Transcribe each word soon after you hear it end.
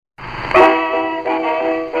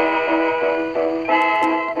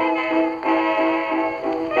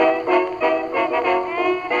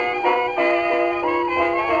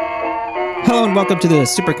and welcome to the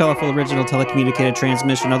super colorful original telecommunicated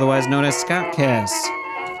transmission, otherwise known as Scottcast.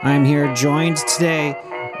 I'm here joined today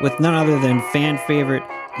with none other than fan favorite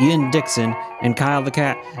Ian Dixon and Kyle the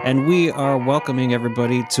Cat, and we are welcoming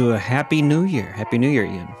everybody to a Happy New Year. Happy New Year,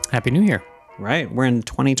 Ian. Happy New Year. Right, we're in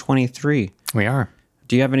 2023. We are.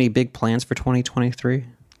 Do you have any big plans for 2023?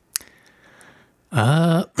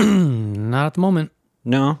 Not at the moment.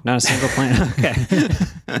 No, not a single plan. Okay.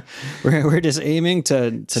 we're just aiming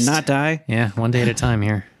to not die. Yeah, one day at a time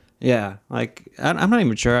here. Yeah, like I'm not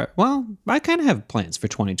even sure. Well, I kind of have plans for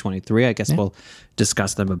 2023. I guess we'll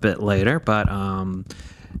discuss them a bit later, but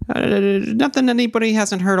nothing anybody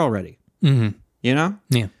hasn't heard already. Mm-hmm. You know?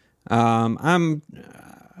 Yeah.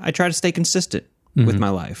 I try to stay consistent with my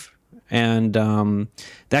life, and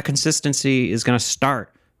that consistency is going to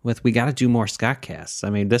start with we got to do more Scottcasts. I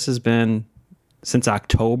mean, this has been since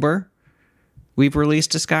October. We've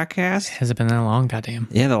released a Scottcast. Has it been that long? Goddamn.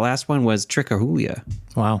 Yeah, the last one was Trickahulia.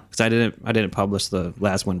 Wow. Because I didn't publish the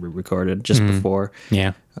last one we recorded just before.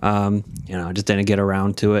 Yeah. I just didn't get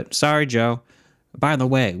around to it. Sorry, Joe. By the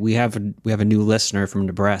way, we have a new listener from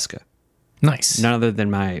Nebraska. Nice. None other than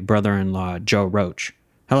my brother-in-law, Joe Roach.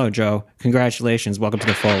 Hello, Joe. Congratulations. Welcome to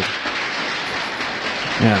the fold.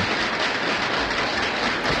 Yeah.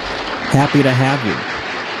 Happy to have you.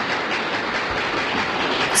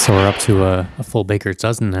 So we're up to a full baker's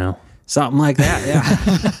dozen now. Something like that,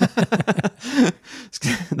 yeah.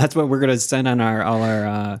 That's what we're going to send on all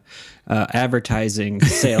our advertising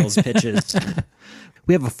sales pitches.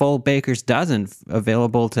 We have a full baker's dozen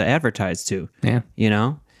available to advertise to. Yeah. You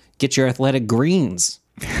know, get your Athletic Greens.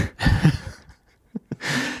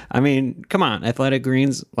 I mean, come on, Athletic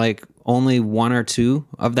Greens, like only one or two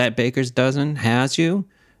of that baker's dozen has you.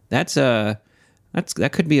 That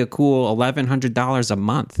could be a cool $1,100 a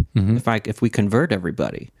month if we convert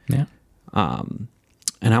everybody. Yeah. And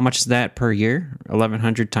how much is that per year?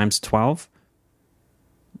 1,100 times 12?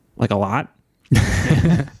 Like a lot?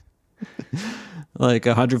 Like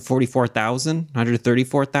 144,000,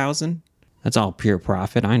 134,000? That's all pure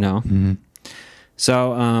profit, I know. Mm-hmm.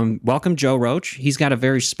 So, welcome Joe Roach. He's got a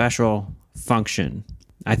very special function,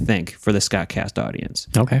 I think, for the Scottcast audience.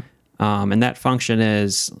 Okay. And that function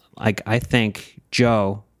is, like, I think,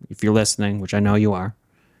 Joe, if you're listening, which I know you are,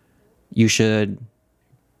 you should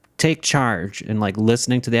take charge and, like,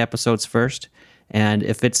 listening to the episodes first. And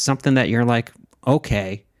if it's something that you're like,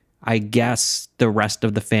 okay, I guess the rest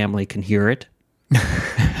of the family can hear it,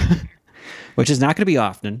 which is not going to be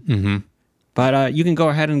often. Mm-hmm. But you can go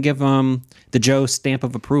ahead and give the Joe stamp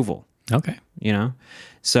of approval. Okay. You know,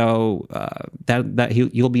 so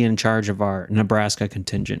you'll be in charge of our Nebraska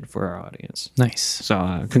contingent for our audience. Nice.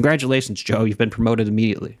 So congratulations, Joe. You've been promoted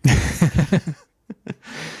immediately.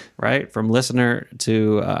 Right, from listener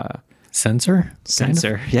to censor.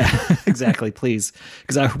 Censor. Kind of? Yeah, exactly. Please,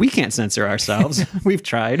 because we can't censor ourselves. We've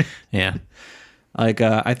tried. Yeah. Like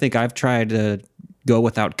I think I've tried to go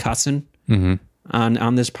without cussing. Mm-hmm.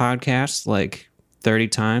 On this podcast like 30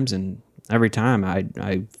 times, and every time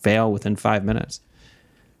I fail within 5 minutes.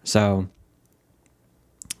 So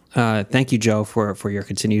thank you, Joe, for your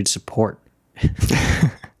continued support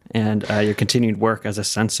and your continued work as a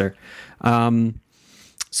censor.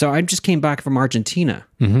 So I just came back from Argentina.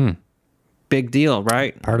 Mm-hmm. Big deal,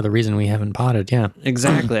 right? Part of the reason we haven't potted, yeah.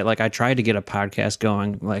 Exactly. Like I tried to get a podcast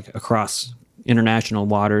going like across international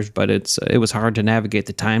waters, but it was hard to navigate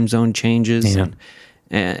the time zone changes,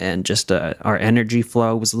 and just our energy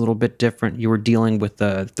flow was a little bit different. You were dealing with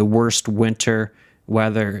the worst winter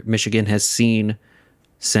weather Michigan has seen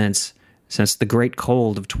since the Great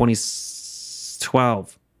Cold of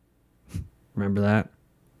 2012. Remember that?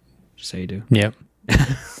 Just say you do. Yep.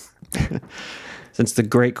 Since the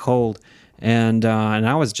Great Cold, and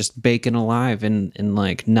I was just baking alive in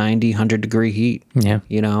like 90, 100 degree heat. Yeah.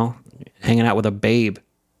 You know, hanging out with a babe.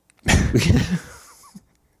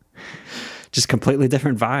 Just completely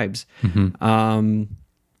different vibes. Mm-hmm.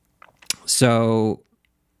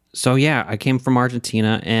 So yeah, I came from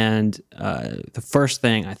Argentina, and the first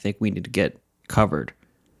thing I think we need to get covered,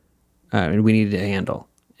 and we need to handle,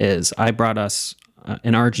 is I brought us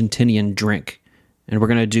an Argentinian drink, and we're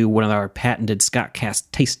going to do one of our patented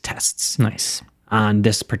Scottcast taste tests. Nice. On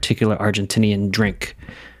this particular Argentinian drink.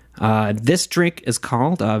 This drink is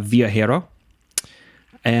called Viajero,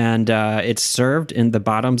 and it's served in the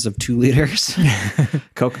bottoms of 2 liters,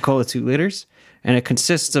 Coca-Cola 2 liters, and it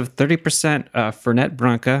consists of 30% Fernet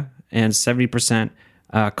Branca and 70%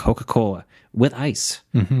 Coca-Cola with ice.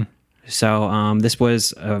 Mm-hmm. So this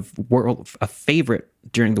was a favorite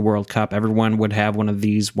during the World Cup. Everyone would have one of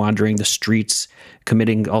these wandering the streets,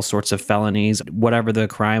 committing all sorts of felonies, whatever the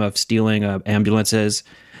crime of stealing ambulances.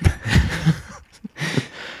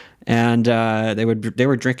 and they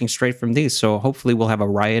were drinking straight from these. So hopefully we'll have a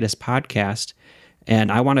riotous podcast,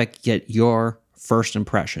 and I want to get your first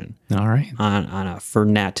impression. All right. On a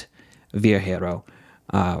Fernet Viajero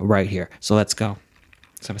right here. So let's go.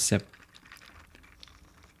 Let's have a sip.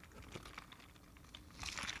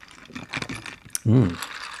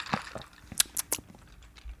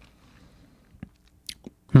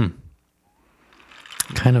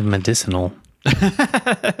 Kind of medicinal.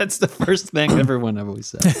 That's the first thing everyone always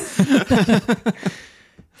says.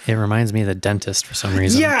 It reminds me of the dentist for some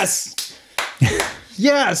reason. Yes!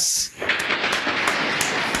 Yes!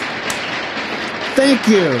 Thank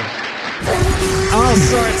you. All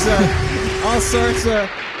sorts of.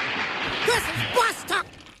 This is Buster!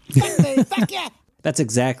 Fuck yeah! That's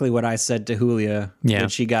exactly what I said to Julia when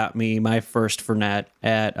she got me my first Fernet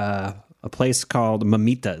at a place called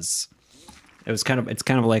Mamitas. It's kind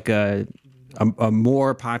of like a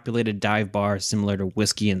more populated dive bar similar to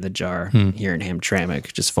Whiskey in the Jar here in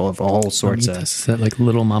Hamtramck, just full of all sorts of. Is that like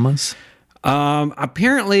Little Mamas?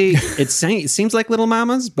 Apparently it seems like Little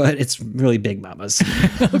Mamas, but it's really Big Mamas.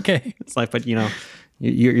 Okay. It's like, but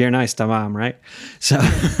you're nice to mom, right? So,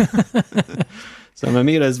 so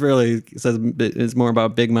Mamita's really says it's more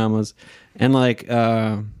about Big Mamas, and like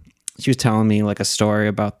she was telling me like a story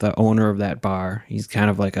about the owner of that bar. He's kind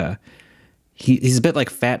of like he's a bit like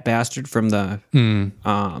Fat Bastard from the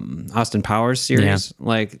Austin Powers series. Yeah.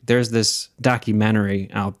 Like there's this documentary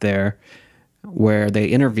out there where they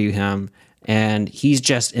interview him, and he's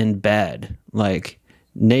just in bed, like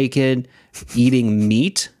naked, eating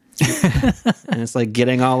meat. And it's like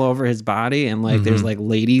getting all over his body, and like there's like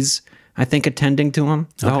ladies, I think, attending to him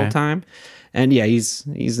the whole time. And yeah, he's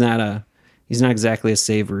not exactly a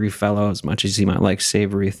savory fellow as much as he might like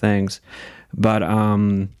savory things. But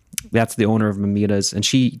that's the owner of Mamitas, and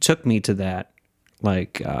she took me to that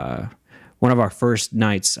like one of our first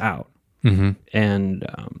nights out. And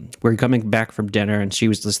we're coming back from dinner, and she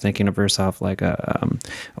was just thinking of herself like,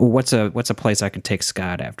 what's a place I can take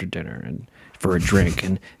Scott after dinner and for a drink,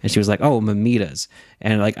 and she was like, oh, Mamitas.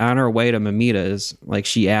 And like on her way to Mamitas, like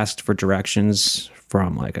she asked for directions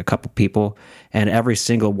from like a couple people, and every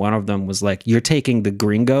single one of them was like, you're taking the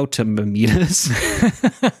gringo to Mamitas.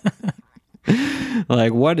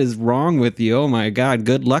 Like, what is wrong with you? Oh my God,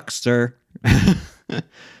 good luck, sir.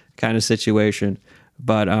 Kind of situation.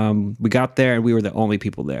 But we got there, and we were the only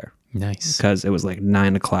people there. Nice. Because it was like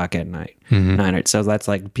 9 o'clock at night. 9. So that's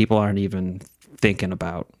like people aren't even thinking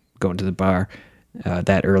about going to the bar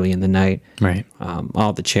that early in the night. Right.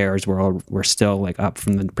 All the chairs were still like up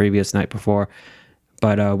from the previous night before.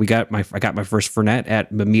 But I got my first Fernet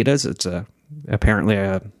at Mamitas. It's apparently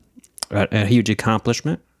a huge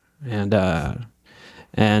accomplishment, and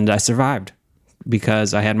I survived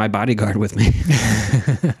because I had my bodyguard with me,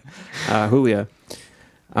 Julia.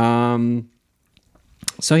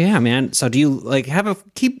 So yeah, man. So do you like have a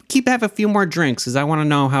few more drinks? Because I want to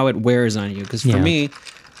know how it wears on you. Because for me,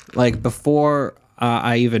 like before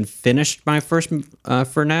I even finished my first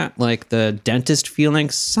Fernet, like the dentist feeling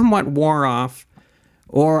somewhat wore off,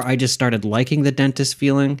 or I just started liking the dentist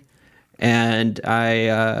feeling, and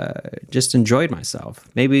I just enjoyed myself.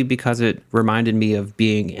 Maybe because it reminded me of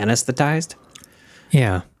being anesthetized.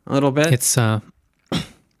 Yeah, a little bit. It's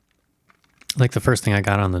like the first thing I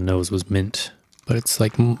got on the nose was mint, but it's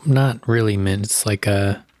like not really mint. It's like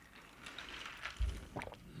a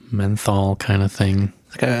menthol kind of thing.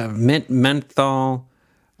 Like a menthol,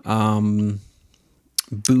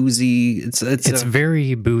 boozy. It's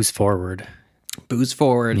very booze forward. Booze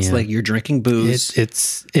forward. It's like you're drinking booze.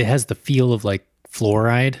 It has the feel of like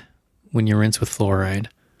fluoride when you rinse with fluoride.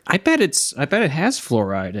 I bet it has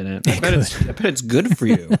fluoride in it. I bet it's good for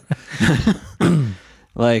you.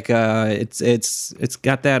 Like it's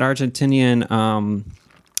got that Argentinian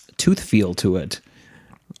tooth feel to it.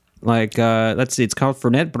 Like let's see, it's called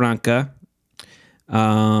Fernet Branca.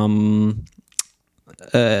 And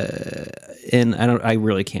I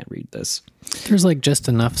really can't read this. There's like just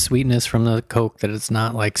enough sweetness from the Coke that it's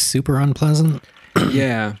not like super unpleasant.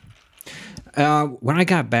 Yeah. When I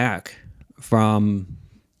got back from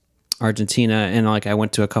Argentina and like I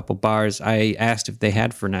went to a couple bars, I asked if they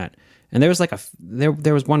had Fernet. And there was like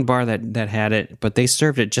there was one bar that had it, but they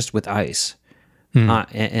served it just with ice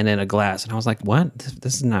and in a glass. And I was like, what?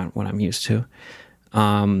 This is not what I'm used to.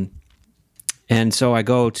 And so I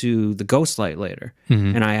go to the Ghost Light later,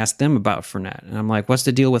 and I ask them about Fernet. And I'm like, what's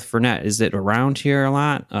the deal with Fernet? Is it around here a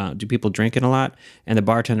lot? Do people drink it a lot? And the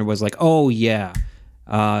bartender was like, oh, yeah.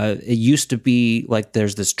 It used to be like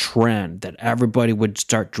there's this trend that everybody would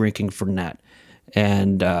start drinking Fernet.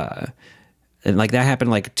 And like that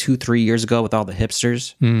happened like 2-3 years ago with all the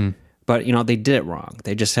hipsters. But But, they did it wrong.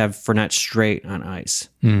 They just have fernet straight on ice,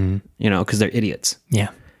 because they're idiots. Yeah.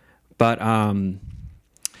 But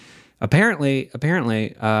apparently,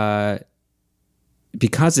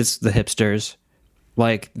 because it's the hipsters,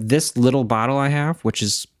 like this little bottle I have, which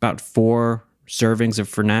is about 4 servings of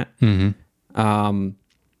fernet,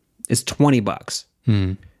 is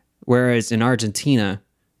 $20. Whereas in Argentina,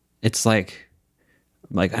 it's like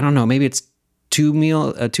I don't know, maybe it's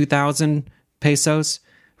 2,000 pesos,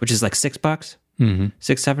 which is like $6,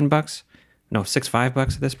 $6-7, no, $6-5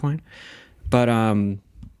 at this point. But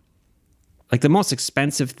like the most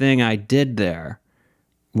expensive thing I did there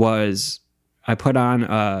was I put on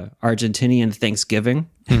Argentinian Thanksgiving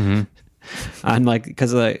on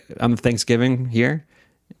because on Thanksgiving here.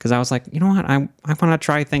 Because I was like, you know what, I want to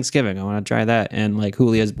try Thanksgiving. I want to try that. And like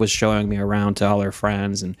Julia was showing me around to all her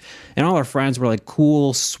friends, and all her friends were like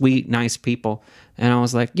cool, sweet, nice people. And I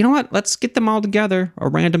was like, you know what, let's get them all together a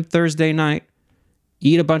random Thursday night,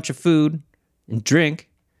 eat a bunch of food and drink,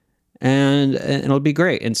 and it'll be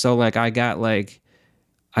great. And so like I got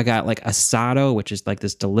asado, which is like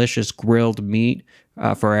this delicious grilled meat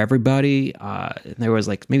for everybody. There was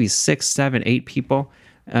like maybe 6, 7, 8 people.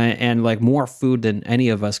 And like more food than any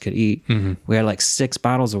of us could eat. We had like 6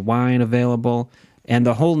 bottles of wine available, and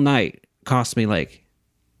the whole night cost me like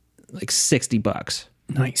 $60.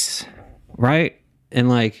 Nice. Right? And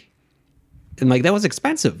like that was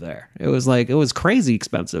expensive there. It was crazy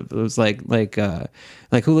expensive. It was like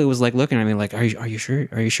Julia was like looking at me like, are you sure?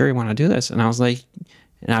 Are you sure you want to do this? And I was like,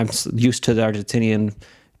 and I'm used to the Argentinian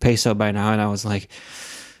peso by now, and I was like,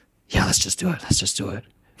 yeah, let's just do it.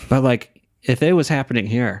 But like, if it was happening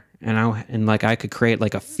here, and I could create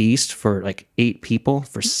like a feast for like 8 people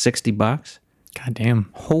for $60, God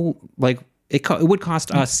damn. It would cost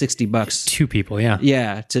us $60. 2 people, yeah.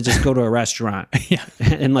 Yeah, to just go to a restaurant, Yeah.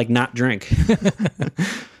 and like not drink,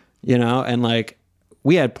 and like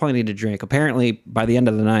we had plenty to drink. Apparently, by the end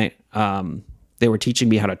of the night, they were teaching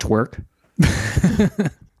me how to twerk,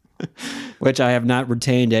 which I have not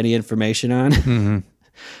retained any information on.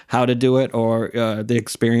 How to do it or the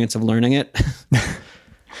experience of learning it.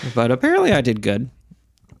 But apparently I did good.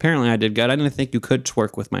 I didn't think you could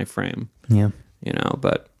twerk with my frame. Yeah.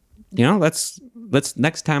 But let's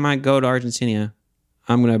next time I go to Argentina,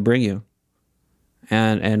 I'm going to bring you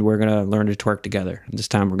and we're going to learn to twerk together. And this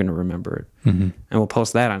time we're going to remember it. And we'll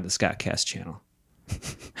post that on the Scottcast channel.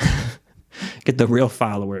 Get the real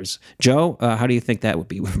followers. Joe, how do you think that would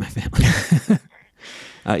be with my family?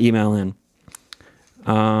 Email in.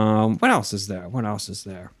 What else is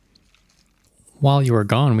there? While you were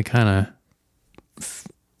gone, we kind of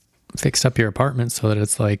fixed up your apartment so that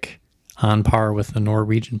it's like on par with the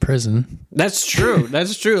Norwegian prison. That's true.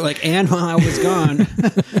 Like, and while I was gone,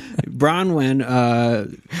 Bronwyn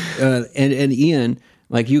and Ian,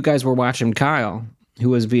 like you guys were watching Kyle, who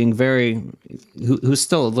was being who's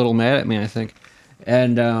still a little mad at me, I think.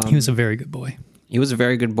 And he was a very good boy. He was a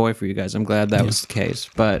very good boy for you guys. I'm glad that was the case.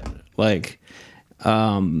 But like,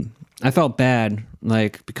 I felt bad,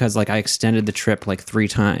 like, because like I extended the trip like 3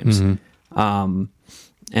 times. And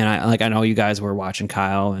I know you guys were watching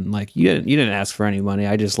Kyle, and like you didn't ask for any money.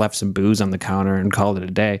 I just left some booze on the counter and called it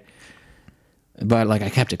a day. But like I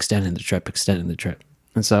kept extending the trip.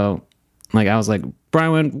 And so like I was like,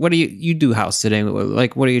 Brian, what do you do house sitting?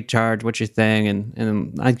 Like, what do you charge? What's your thing?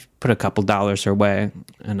 And I put a couple dollars her way,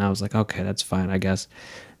 and I was like, okay, that's fine, I guess.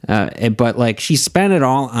 But like she spent it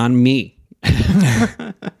all on me.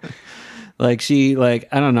 Like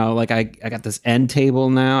I don't know, like I got this end table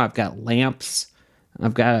now. I've got lamps.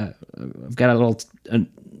 I've got a little, I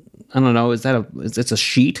don't know, it's a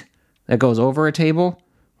sheet that goes over a table?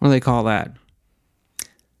 What do they call that?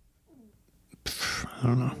 I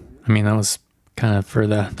don't know. I mean, that was kind of for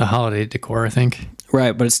the holiday decor, I think.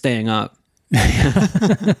 Right, but it's staying up.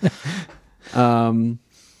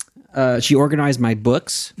 She organized my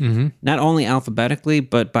books, not only alphabetically,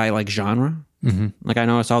 but by like genre. Like I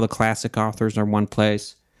noticed all the classic authors are one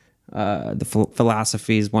place. The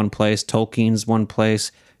philosophy is one place. Tolkien's one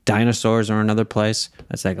place. Dinosaurs are another place.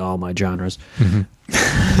 That's like all my genres.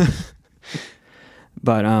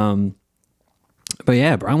 But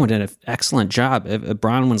yeah, Bronwyn did an excellent job. If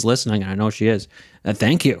Bronwyn's listening, I know she is.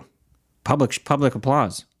 Thank you. Public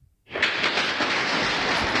applause.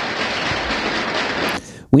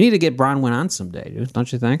 We need to get Bronwyn on someday, dude.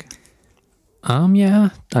 Don't you think?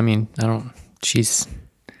 Yeah. I mean, she's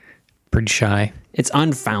pretty shy. It's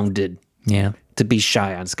unfounded. Yeah. To be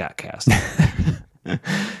shy on Scottcast.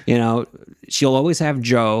 She'll always have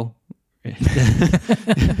Joe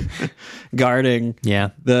guarding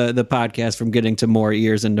the podcast from getting to more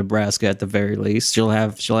ears in Nebraska at the very least. She'll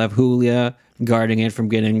have Julia, guarding it from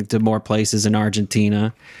getting to more places in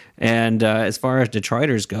Argentina. And as far as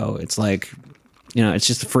Detroiters go, it's like, it's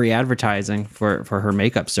just free advertising for her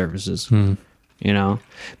makeup services.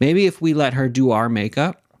 Maybe if we let her do our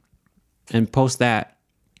makeup and post that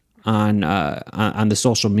on the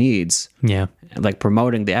social medias, like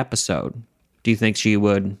promoting the episode, do you think she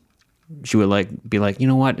would like be like, you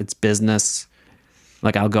know what, it's business,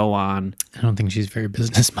 like I'll go on? I don't think she's very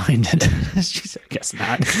business minded. I guess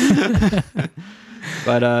not.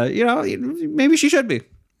 But maybe she should be.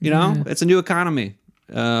 It's a new economy.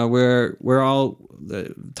 We're all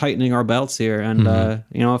tightening our belts here, and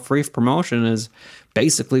free promotion is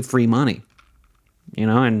basically free money.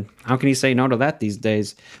 And how can you say no to that these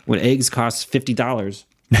days when eggs cost $50?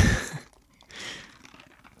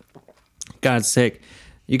 God's sake,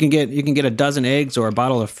 you can get a dozen eggs or a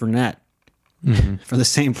bottle of fernet for the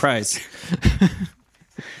same price.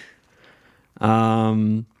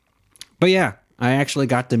 But yeah, I actually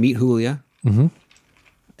got to meet Julia.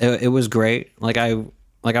 It was great. Like I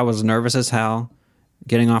was nervous as hell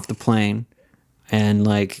getting off the plane and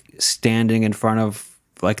like standing in front of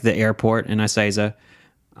like the airport in Ezeiza,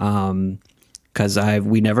 because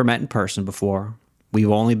we never met in person before.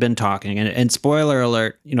 We've only been talking, and spoiler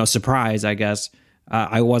alert, surprise, I guess.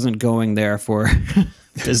 I wasn't going there for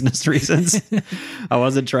business reasons. I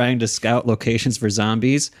wasn't trying to scout locations for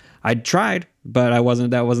zombies. I tried, but that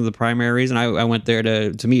wasn't the primary reason. I went there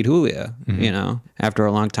to meet Julia, after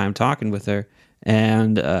a long time talking with her.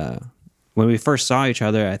 And when we first saw each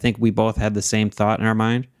other, I think we both had the same thought in our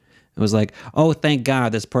mind. It was like, oh, thank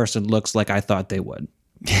God this person looks like I thought they would.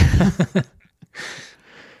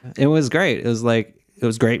 It was great. It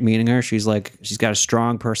was great meeting her. She's got a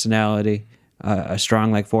strong personality, a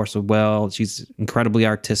strong like force of will. She's incredibly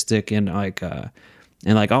artistic, and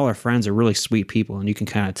all her friends are really sweet people, and you can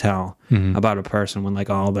kind of tell about a person when like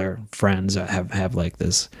all their friends have like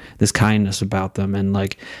this kindness about them. And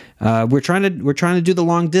like we're trying to do the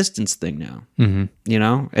long distance thing now.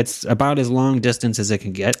 It's about as long distance as it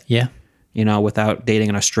can get. Yeah. Without dating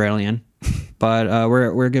an Australian, but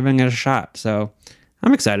we're giving it a shot. So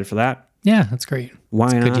I'm excited for that. Yeah, that's great.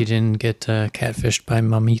 Why not? Good you didn't get catfished by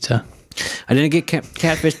Mamita. I didn't get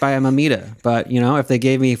catfished by a Mamita, but if they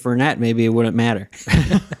gave me Fernet, maybe it wouldn't matter.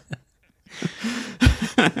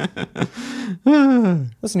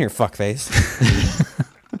 Listen here, fuckface.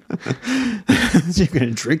 You're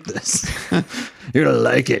gonna drink this. You're gonna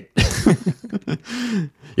like it.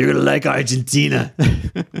 You're gonna like Argentina.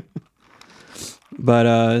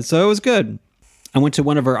 But so it was good. I went to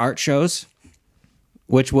one of her art shows,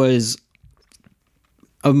 which was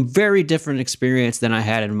a very different experience than I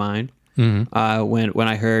had in mind. When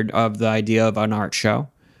I heard of the idea of an art show.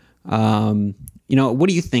 What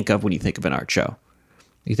do you think of when you think of an art show?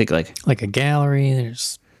 You think like a gallery,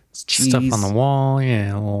 there's cheese, stuff on the wall,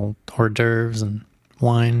 little hors d'oeuvres and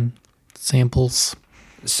wine samples.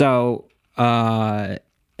 So at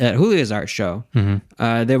Julia's art show,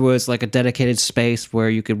 there was like a dedicated space where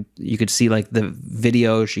you could see like the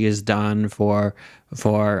video she has done for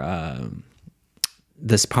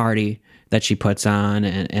this party that she puts on,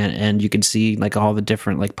 and you can see like all the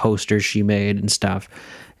different like posters she made and stuff.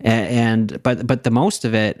 But the most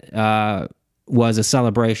of it was a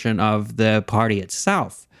celebration of the party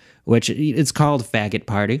itself, which it's called Faggot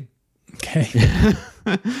Party. Okay.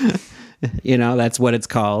 That's what it's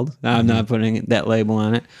called. I'm not putting that label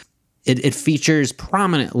on it. It features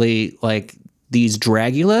prominently like these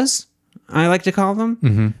Dragulas, I like to call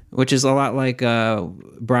them, which is a lot like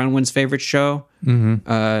Bronwyn's favorite show,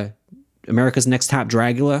 America's Next Top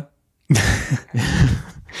Dragula.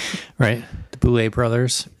 Right. The Boulet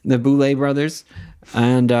Brothers. The Boulet Brothers.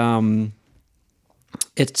 And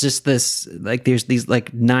it's just this, like, there's these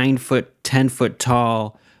like 9 foot, 10 foot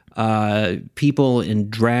tall people in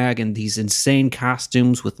drag and these insane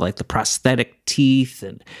costumes with like the prosthetic teeth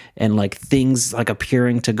and like things like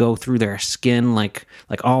appearing to go through their skin like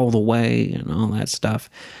all the way and all that stuff.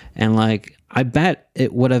 And like I bet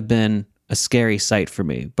it would have been a scary sight for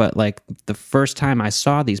me, but like the first time I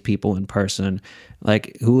saw these people in person,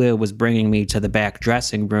 like Julia was bringing me to the back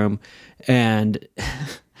dressing room and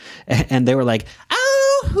they were like,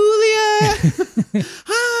 "Oh, Julia,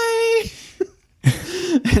 hi."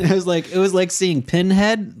 And it was like seeing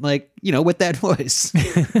Pinhead, like, with that voice,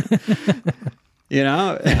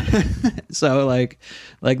 So like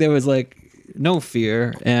there was like no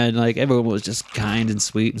fear, and like everyone was just kind and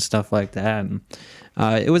sweet and stuff like that. And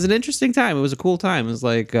it was an interesting time. It was a cool time. It was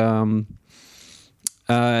like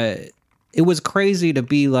it was crazy to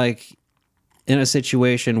be like in a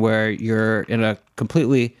situation where you're in a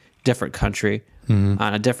completely different country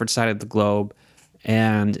on a different side of the globe.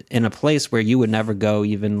 and in a place where you would never go,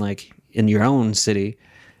 even like in your own city,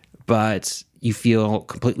 but you feel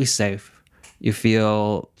completely safe. You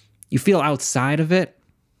feel outside of it,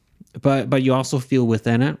 but you also feel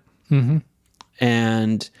within it. Mm-hmm.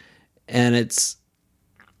 And it's,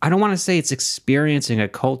 I don't want to say it's experiencing a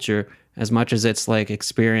culture as much as it's like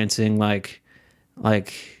experiencing like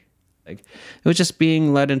it was just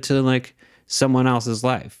being led into like someone else's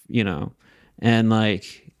life, you know? And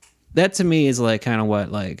like that to me is like kind of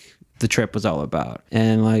what like the trip was all about.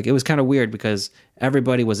 And like it was kind of weird because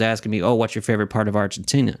everybody was asking me, "Oh, what's your favorite part of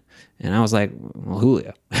Argentina?" And I was like, "Well,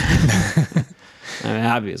 Julia." I mean,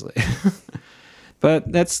 obviously.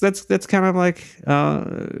 But that's kind of like how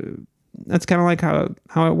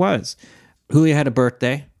it was. Julia had a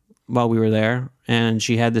birthday while we were there, and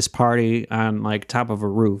she had this party on like top of a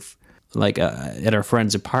roof, like at her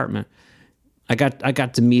friend's apartment. I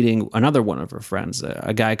got to meeting another one of her friends,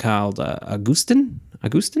 a guy called Agustin. I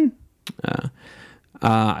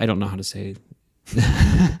don't know how to say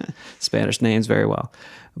Spanish names very well,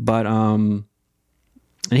 but and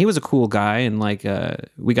he was a cool guy, and like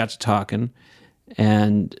we got to talking,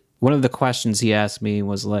 and one of the questions he asked me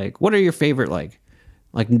was like, "What are your favorite like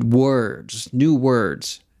words, new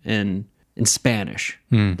words in Spanish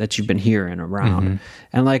that you've been hearing around?" Mm-hmm.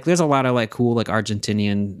 And like there's a lot of like cool like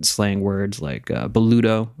Argentinian slang words like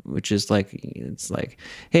boludo, which is like, it's like,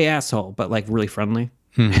 hey asshole, but like really friendly.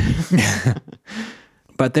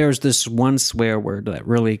 But there's this one swear word that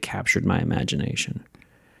really captured my imagination.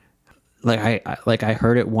 Like I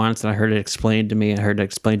heard it once, and I heard it explained to me. I heard it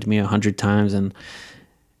explained to me 100 times, and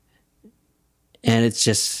it's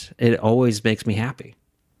just, it always makes me happy.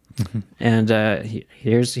 Mm-hmm. And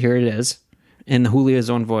here it is in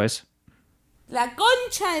Julia's own voice. La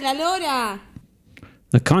concha de la lora.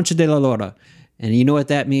 La concha de la lora. And you know what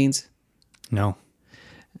that means? No.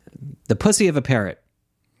 The pussy of a parrot.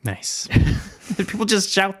 Nice. People just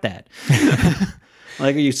shout that.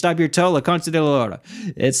 Like, you stub your toe, la concha de la lora.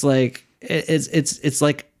 It's like it's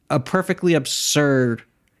like a perfectly absurd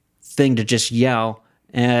thing to just yell,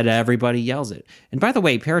 and everybody yells it. And by the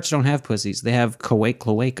way, parrots don't have pussies. They have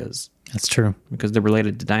cloacas. That's true. Because they're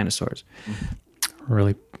related to dinosaurs.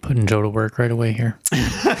 Really putting Joe to work right away here.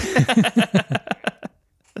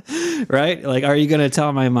 Right? Like, are you going to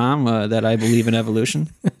tell my mom that I believe in evolution?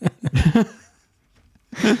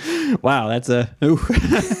 Wow, that's a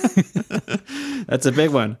big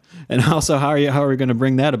one. And also, how are we going to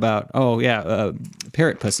bring that about? Oh yeah,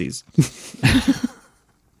 parrot pussies.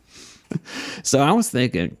 So I was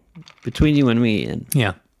thinking, between you and me,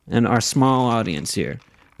 and our small audience here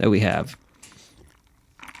that we have,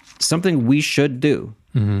 something we should do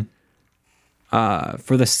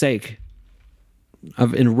for the sake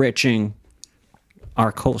of enriching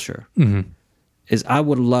our culture is, I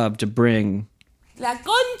would love to bring La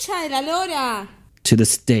concha de la lora to the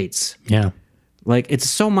States. Yeah. Like, it's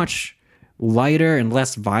so much lighter and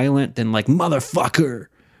less violent than like motherfucker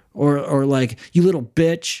or like you little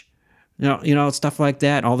bitch. You know, stuff like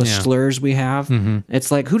that. All the slurs we have.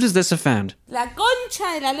 It's like, who does this offend? La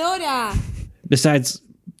concha de la lora. Besides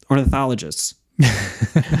ornithologists.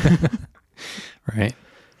 Right.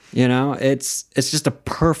 You know, it's just a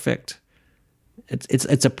perfect,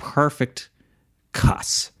 it's a perfect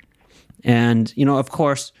cuss. And, you know, of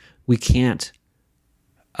course, we can't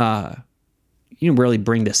really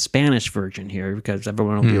bring the Spanish version here, because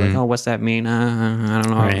everyone will be like, "Oh, what's that mean? I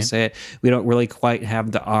don't know how to say it." We don't really quite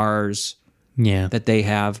have the R's that they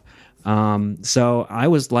have. So I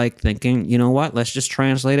was like thinking, you know what? Let's just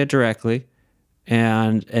translate it directly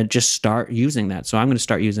and just start using that. So I'm going to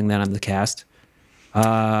start using that on the cast.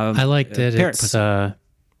 I liked it. It's got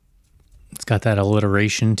that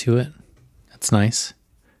alliteration to it. That's nice.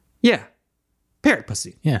 Yeah. Parrot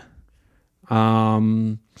pussy. Yeah.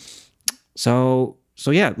 So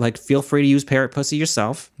yeah, like, feel free to use parrot pussy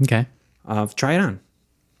yourself. Okay. Try it on.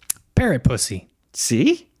 Parrot pussy.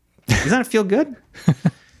 See? Doesn't that feel good?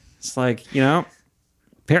 It's like, you know,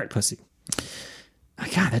 parrot pussy. Oh,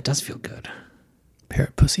 God, that does feel good.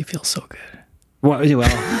 Parrot pussy feels so good. Well,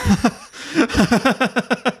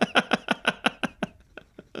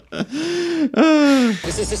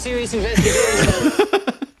 This is a serious investigation.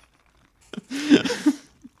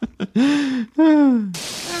 And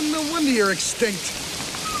no wonder you're extinct.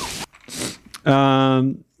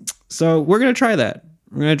 So we're gonna try that.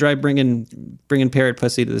 We're gonna try bringing parrot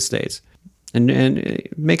pussy to the States, and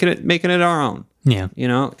making it our own. Yeah. You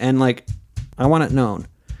know, and like, I want it known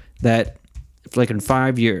that if, like, in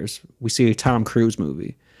 5 years we see a Tom Cruise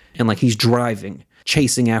movie, and like he's driving,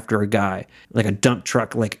 chasing after a guy, like a dump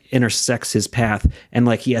truck like intersects his path, and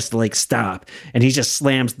like he has to like stop, and he just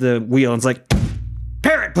slams the wheel and it's like,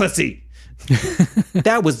 Parrot Pussy.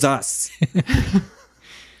 That was us.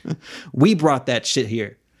 We brought that shit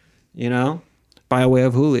here, you know, by way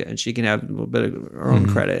of Julia, and she can have a little bit of her own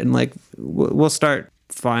credit. And like, we'll start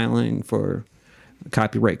filing for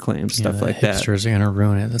copyright claims, stuff like that. Hipsters are going to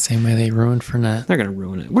ruin it the same way they ruined fernet. They're going to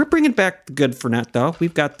ruin it. We're bringing back the good fernet, though.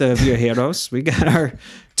 We've got the Viajeros. We got our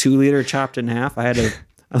 2-liter chopped in half. I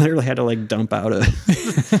literally had to like dump out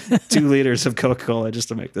 2 liters of Coca-Cola just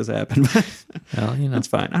to make this happen. Well, you know. That's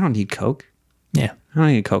fine. I don't need Coke. Yeah. I don't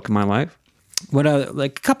need Coke in my life. What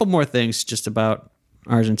like a couple more things just about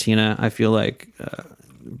Argentina. I feel like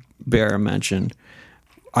bear a mention.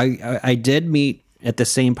 I did meet at the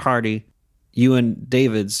same party you and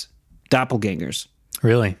David's doppelgangers.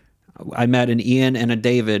 Really? I met an Ian and a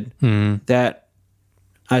David that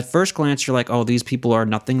at first glance you're like, oh, these people are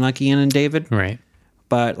nothing like Ian and David. Right.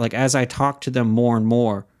 But like as I talk to them more and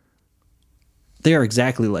more, they are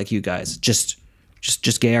exactly like you guys, just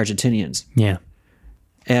gay Argentinians. Yeah.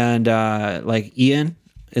 And like Ian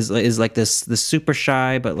is like this super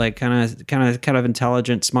shy but like kind of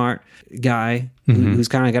intelligent, smart guy who's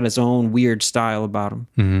kind of got his own weird style about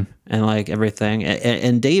him and like everything.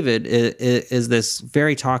 And David is this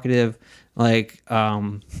very talkative, like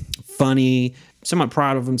funny, somewhat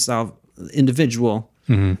proud of himself individual.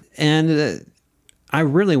 And I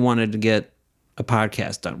really wanted to get a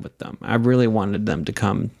podcast done with them. I really wanted them to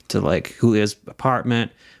come to like Julia's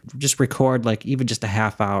apartment, just record like even just a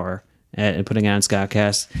half hour and putting it on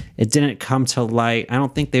Scottcast. It didn't come to light. I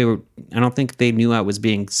don't think they knew I was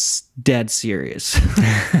being dead serious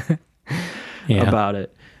about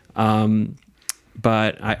it.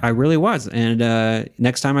 But I really was. And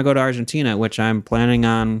next time I go to Argentina, which I'm planning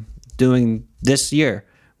on doing this year,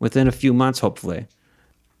 within a few months, hopefully,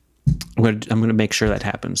 I'm going to make sure that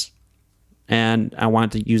happens. And I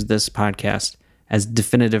want to use this podcast as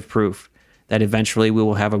definitive proof that eventually we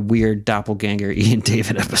will have a weird doppelganger Ian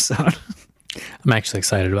David episode. I'm actually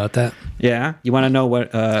excited about that. Yeah? You want to know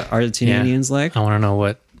what Argentinian's like? I want to know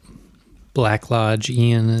what Black Lodge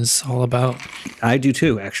Ian is all about. I do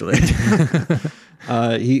too, actually.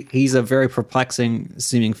 He's a very perplexing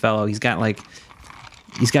seeming fellow. He's got this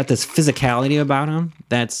physicality about him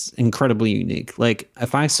that's incredibly unique. Like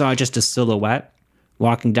if I saw just a silhouette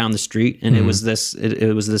walking down the street and it was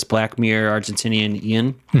this Black Mirror Argentinian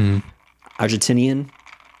Ian. Argentinian?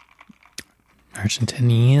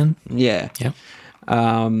 Yeah. Yep.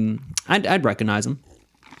 I'd recognize him.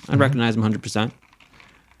 I'd recognize him 100%.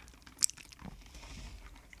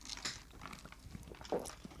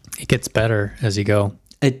 It gets better as you go.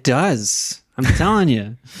 It does. I'm telling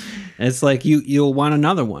you. It's like you'll want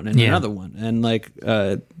another one and another one. And like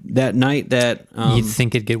that night that... you'd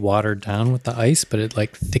think it'd get watered down with the ice, but it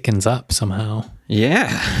like thickens up somehow. Yeah.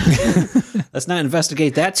 Let's not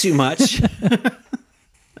investigate that too much.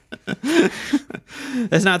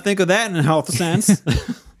 Let's not think of that in a health sense.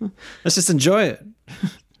 Let's just enjoy it.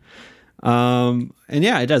 And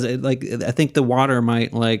yeah, it does. It like I think the water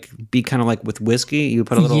might like be kind of like with whiskey. You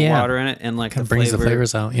put a little water in it, and like it brings the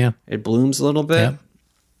flavors out. Yeah, it blooms a little bit. Yep.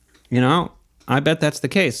 You know, I bet that's the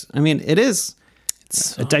case. I mean, it is.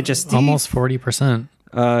 It's a digestive, almost 40%.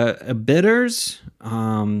 Bitters.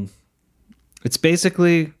 It's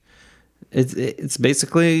basically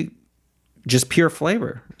just pure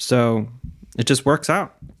flavor. So it just works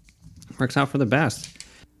out. Works out for the best.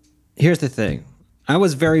 Here's the thing. I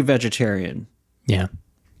was very vegetarian. Yeah.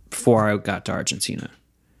 Before I got to Argentina.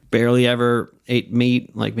 Barely ever ate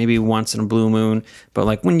meat, like maybe once in a blue moon. But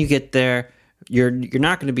like when you get there, you're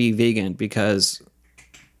not going to be vegan because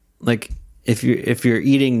like if you're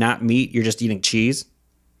eating not meat, you're just eating cheese.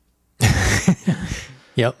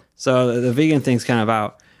 Yep. So the vegan thing's kind of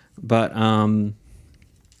out. But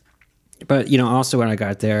you know, also when I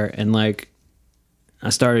got there and like I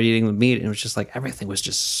started eating the meat and it was just like everything was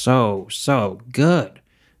just so good.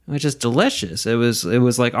 It was just delicious. It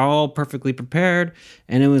was like all perfectly prepared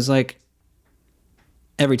and it was like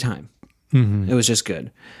every time. It was just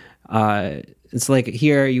good. It's like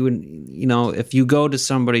here you would, you know, if you go to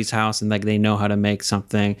somebody's house and like they know how to make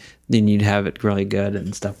something, then you'd have it really good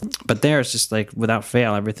and stuff. But there it's just like without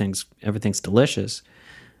fail, everything's delicious.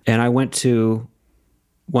 And I went to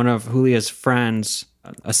one of Julia's friends'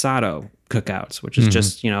 asado cookouts, which is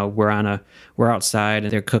just, you know, we're outside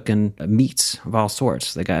and they're cooking meats of all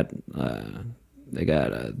sorts. They got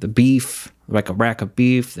the beef, like a rack of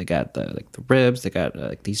beef. They got the ribs. They got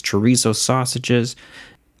like these chorizo sausages.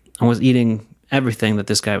 I was eating everything that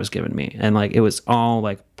this guy was giving me, and like it was all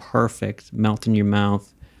like perfect, melt in your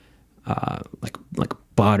mouth, like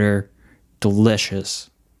butter, delicious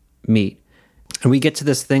meat. And we get to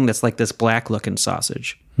this thing that's like this black looking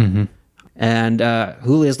sausage. And And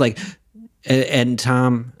Julia's like, and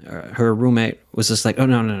Tom, her roommate, was just like, oh,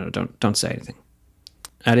 no, don't say anything.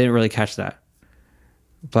 I didn't really catch that.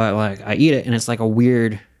 But like, I eat it, and it's like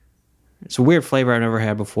it's a weird flavor I've never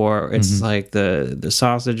had before. It's like the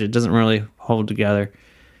sausage, it doesn't really hold together.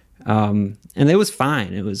 And it was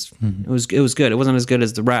fine. It was good. It wasn't as good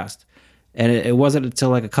as the rest. And it wasn't until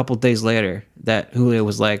like a couple days later that Julia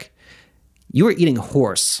was like, you were eating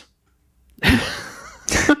horse.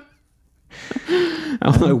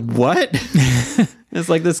 I'm like, what? It's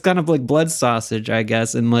like this kind of like blood sausage, I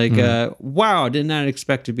guess. And like, wow, did not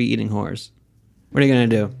expect to be eating horse. What are you going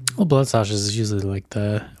to do? Well, blood sausage is usually like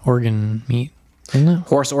the organ meat, isn't it?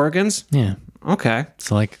 Horse organs? Yeah. Okay.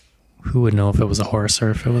 So like, who would know if it was a horse or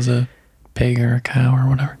if it was a pig or a cow or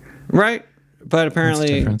whatever? Right. But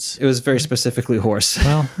apparently it was very specifically horse.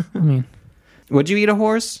 Well, I mean. Would you eat a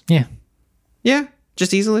horse? Yeah. Yeah?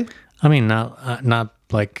 Just easily? I mean, not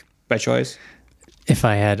like... By choice? If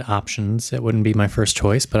I had options, it wouldn't be my first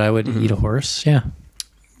choice, but I would eat a horse. Yeah.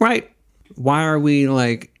 Right. Why are we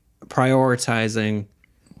like prioritizing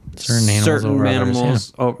certain animals?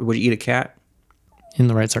 Others, yeah. Oh, would you eat a cat? In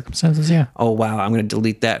the right circumstances, yeah. Oh, wow. I'm going to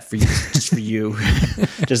delete that for you, just for you.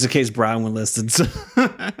 Just in case Bronwyn listens.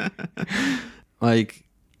 Like,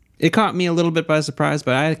 it caught me a little bit by surprise,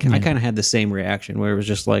 but I kind of had the same reaction where it was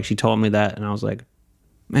just like, she told me that, and I was like,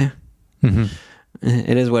 man.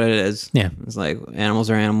 It is what it is. Yeah. It's like, animals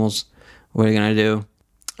are animals. What are you going to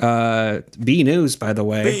do? B News, by the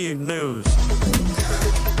way. B News.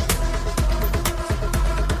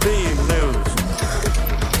 B News.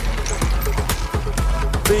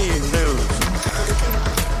 B News.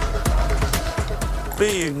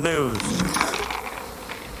 B News.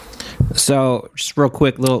 So, just real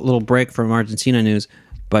quick, little break from Argentina news.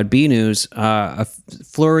 But B News, a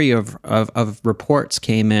flurry of reports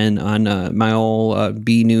came in on my old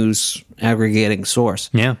B News aggregating source.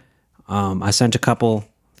 Yeah. I sent a couple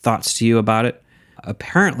thoughts to you about it.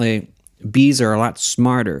 Apparently, bees are a lot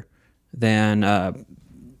smarter than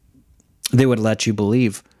they would let you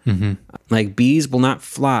believe. Like, bees will not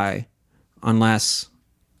fly unless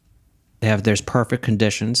there's perfect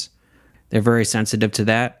conditions. They're very sensitive to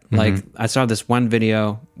that. Like, I saw this one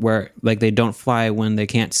video where like they don't fly when they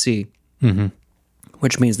can't see,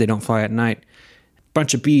 which means they don't fly at night.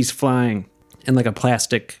 Bunch of bees flying in like a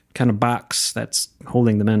plastic kind of box that's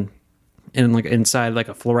holding them in like inside like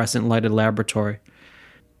a fluorescent lighted laboratory.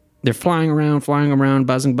 They're flying around,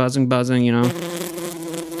 buzzing, you know.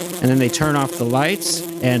 And then they turn off the lights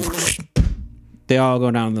and they all go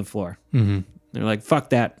down to the floor. They're like,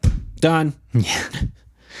 fuck that. Done. Yeah.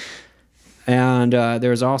 And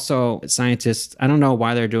there's also scientists, I don't know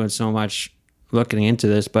why they're doing so much looking into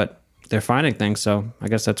this, but they're finding things, so I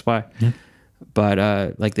guess that's why. Yeah.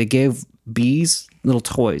 But like they gave bees little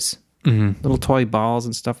toys, little toy balls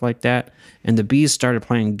and stuff like that, and the bees started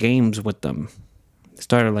playing games with them. They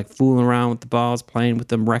started like fooling around with the balls, playing with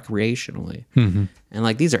them recreationally. And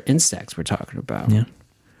like these are insects we're talking about. Yeah.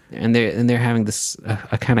 And they're having this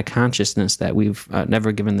a kind of consciousness that we've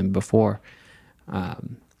never given them before.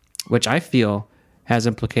 Which I feel has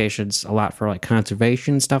implications a lot for like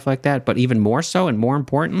conservation and stuff like that, but even more so and more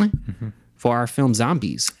importantly for our film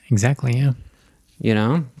Zombies. Exactly, yeah. You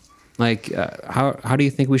know? Like, how do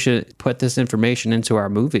you think we should put this information into our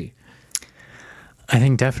movie? I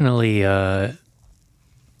think definitely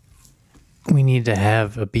we need to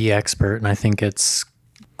have a bee expert, and I think it's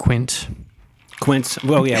Quint.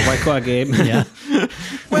 Well, yeah, White Claw Gabe. Yeah.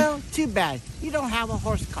 Well, too bad. You don't have a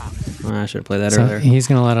horse cock. Well, I should have played that So earlier. he's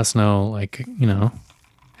going to let us know, like, you know,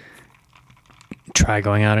 try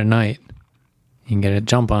going out at night. You can get a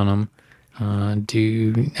jump on them.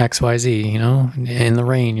 Do X, Y, Z, you know. In the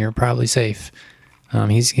rain, you're probably safe.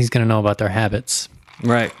 He's going to know about their habits.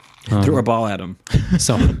 Right. Threw a ball at him.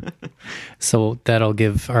 So that'll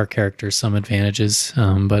give our characters some advantages.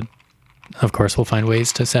 But, of course, we'll find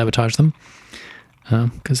ways to sabotage them.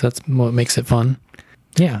 Because that's what makes it fun.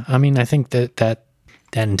 Yeah, I mean, I think that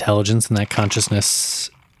intelligence and that consciousness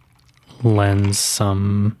lends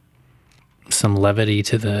some levity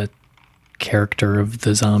to the character of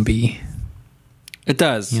the zombie. It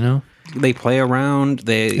does. You know? They play around.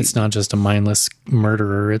 It's not just a mindless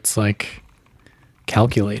murderer. It's like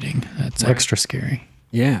calculating. That's extra scary.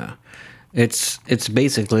 Yeah. It's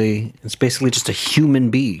basically just a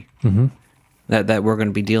human bee that we're going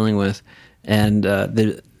to be dealing with. And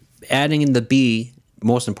the adding in the bee,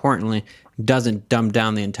 most importantly, doesn't dumb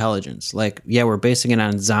down the intelligence. Like, yeah, we're basing it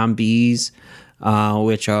on zombies,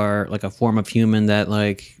 which are like a form of human that,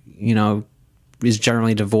 like, you know, is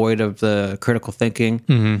generally devoid of the critical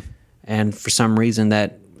thinking. And for some reason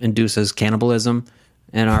that induces cannibalism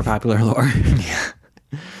in our popular lore.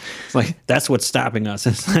 It's like, that's what's stopping us.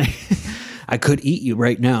 It's like, I could eat you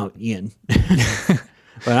right now, Ian.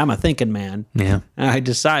 But I'm a thinking man. Yeah. And I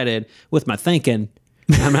decided with my thinking,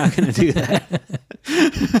 I'm not going to do that.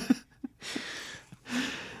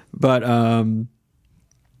 But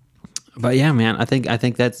yeah, man, I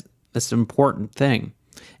think that's an important thing.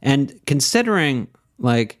 And considering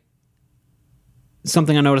like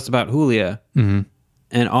something I noticed about Julia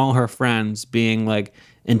and all her friends being like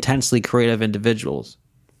intensely creative individuals,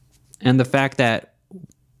 and the fact that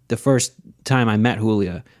the first time I met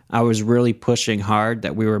Julia, I was really pushing hard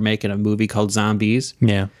that we were making a movie called Zombies.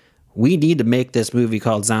 Yeah. We need to make this movie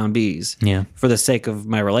called Zombies. Yeah. For the sake of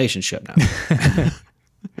my relationship now.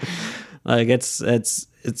 Like it's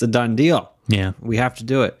a done deal. Yeah. We have to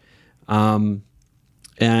do it. And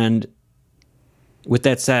with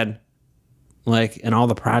that said, like in all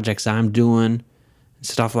the projects I'm doing,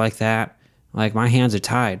 stuff like that, like my hands are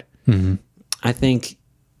tied. Mm-hmm. I think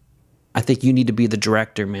you need to be the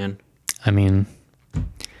director, man. I mean,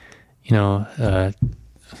 this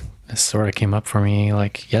sort of came up for me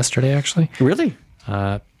like yesterday, actually. Really?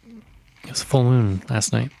 It was a full moon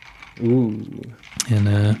last night. Ooh. And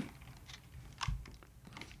I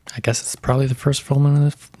guess it's probably the first full moon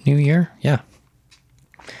of the new year. Yeah.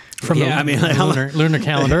 From the lunar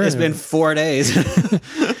calendar. It's been 4 days.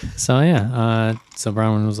 So yeah. So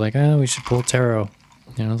Bronwyn was like, "Oh, we should pull tarot."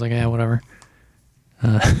 And I was like, "Yeah, whatever."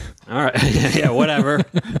 All right. Yeah, whatever.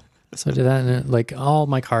 So I did that, and like all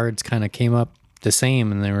my cards kind of came up the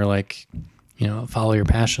same, and they were like, follow your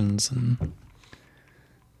passions, and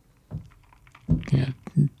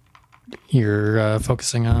you're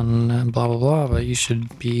focusing on blah blah blah, but you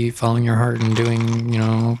should be following your heart and doing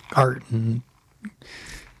art, and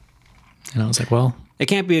I was like, well, it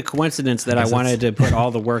can't be a coincidence that I wanted to put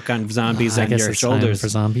all the work on zombies on your shoulders. For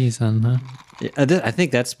zombies, and I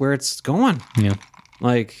think that's where it's going. Yeah,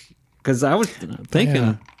 like because I was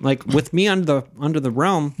thinking, like with me under the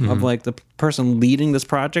realm of like the person leading this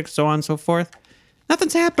project, so on and so forth,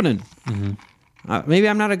 nothing's happening. Maybe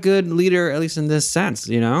I'm not a good leader, at least in this sense.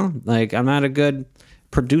 Like I'm not a good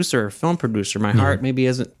film producer. My heart maybe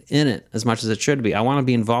isn't in it as much as it should be. I want to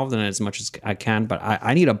be involved in it as much as I can, but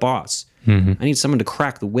I need a boss. I need someone to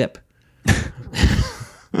crack the whip.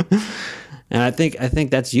 And I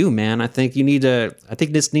think that's you, man. I think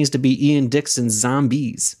this needs to be Ian Dixon's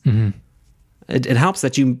Zombies. It helps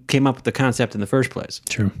that you came up with the concept in the first place.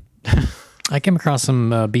 True. I came across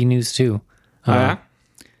some B news too.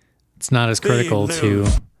 It's not as critical to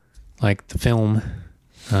like the film,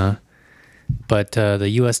 but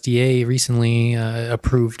the USDA recently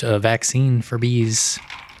approved a vaccine for bees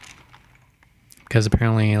because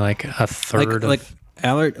apparently like a third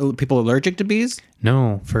of people allergic to bees.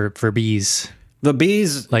 No, for bees. The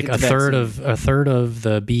bees, like a third of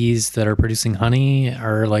the bees that are producing honey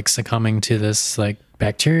are like succumbing to this like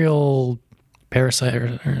bacterial parasite,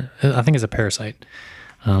 or I think it's a parasite.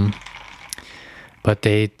 But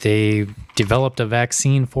they developed a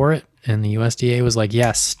vaccine for it, and the USDA was like,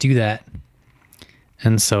 "Yes, do that."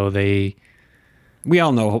 And so we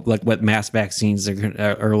all know like what mass vaccines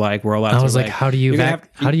are like. We're allowed. I was like, "How do you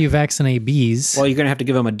vaccinate bees?" Well, you're gonna have to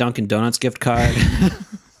give them a Dunkin' Donuts gift card.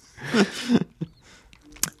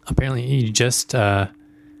 Apparently, you just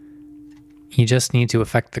need to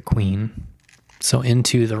affect the queen. So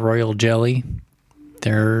into the royal jelly,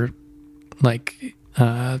 they're like,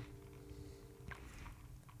 I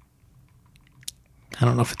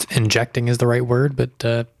don't know if it's injecting is the right word, but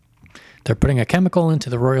they're putting a chemical into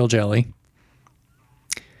the royal jelly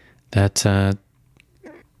that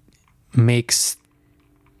makes.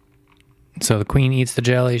 So the queen eats the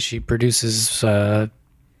jelly. She produces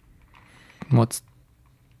what's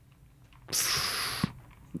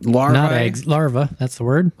larvae? Not eggs, larva. That's the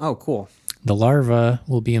word. Oh, cool. The larva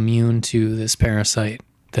will be immune to this parasite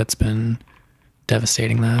that's been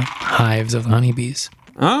devastating the hives of the honeybees.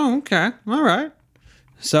 Oh, okay. All right.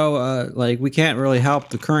 So, like, we can't really help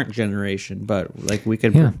the current generation, but like we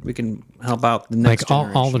can help out the next.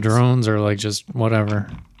 Like all the drones are like just whatever,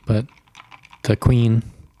 but the queen.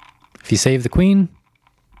 If you save the queen,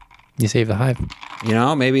 you save the hive.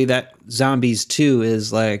 Maybe that Zombies 2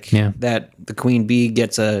 is like that the queen bee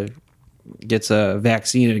gets a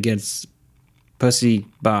vaccine against pussy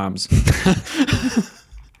bombs.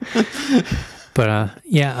 But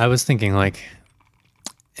I was thinking like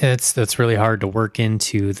that's really hard to work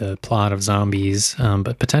into the plot of Zombies,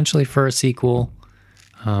 but potentially for a sequel.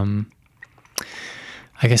 I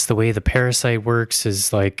guess the way the parasite works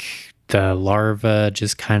is like the larva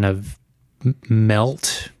just kind of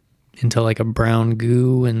melt into like a brown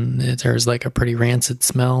goo, and there's like a pretty rancid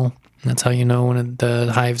smell, That's how you know when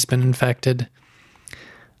the hive's been infected.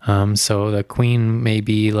 So the queen may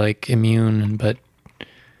be like immune, but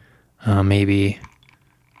maybe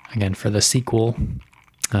again for the sequel,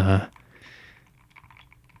 the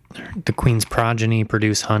queen's progeny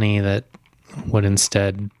produce honey that would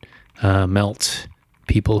instead melt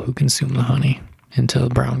people who consume the honey into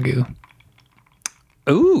brown goo.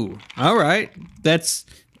 Ooh, all right.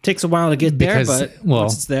 Takes a while to get there, but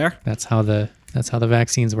once it's there. That's how the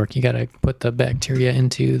vaccines work. You got to put the bacteria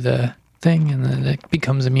into the thing, and then it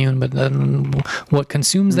becomes immune. But then what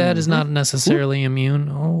consumes that is not necessarily immune.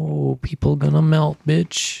 Oh, people gonna melt,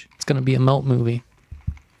 bitch! It's gonna be a melt movie.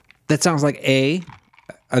 That sounds like a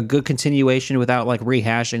good continuation without like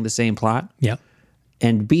rehashing the same plot. Yep.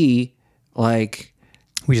 And B, like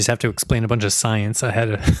we just have to explain a bunch of science ahead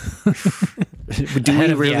of. Do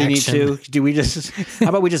we really need to? Do we just? How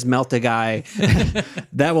about we just melt a guy?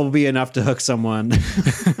 That will be enough to hook someone.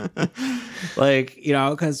 Like, you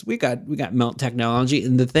know, because we got melt technology,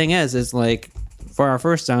 and the thing is like for our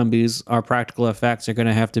first zombies, our practical effects are going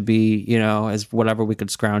to have to be, you know, as whatever we could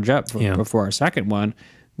scrounge up before our second one.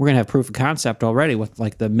 We're going to have proof of concept already with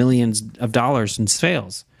like the millions of dollars in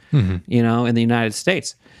sales, you know, in the United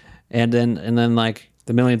States, and then like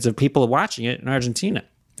the millions of people watching it in Argentina.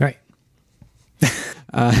 Right.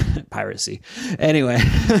 Piracy. Anyway,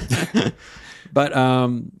 but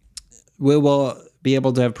we will be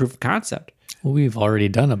able to have proof of concept. Well, we've already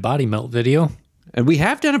done a body melt video. And we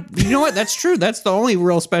have done you know what? That's true. That's the only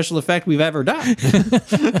real special effect we've ever done.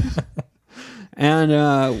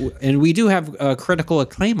 And we do have critical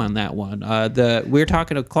acclaim on that one. We're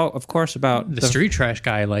talking, of course, about the street trash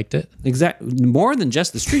guy liked it. Exactly, more than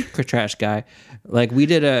just the street trash guy. Like we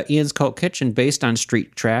did Ian's Cult Kitchen based on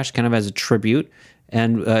street trash, kind of as a tribute.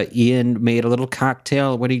 And Ian made a little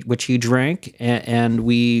cocktail which he drank, and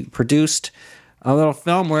we produced a little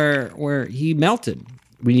film where he melted.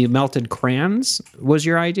 We melted crayons. Was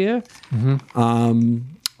your idea?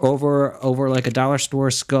 Over like a dollar store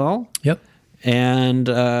skull. Yep. And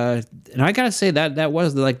I gotta say that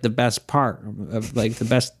was like the best part of like the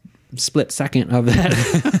best split second of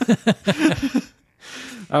that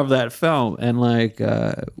of that film, and like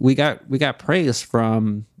we got praise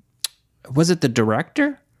from, was it the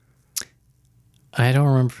director? I don't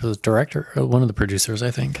remember if it was the director or one of the producers.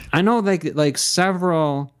 I think I know like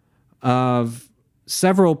several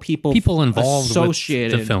people involved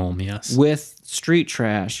associated with the film, yes, with street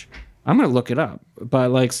trash. I'm going to look it up, but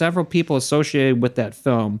like several people associated with that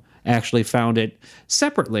film actually found it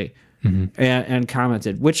separately and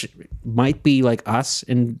commented, which might be like us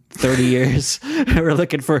in 30 years. We're just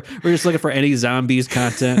looking for any zombies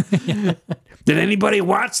content. Did anybody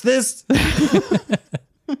watch this?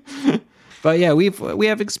 But yeah, we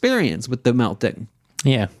have experience with the melting.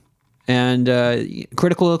 Yeah. And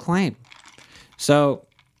critical acclaim. So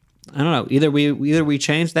I don't know. Either we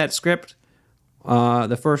change that script,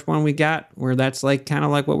 the first one we got, where that's like kind of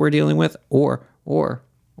like what we're dealing with, or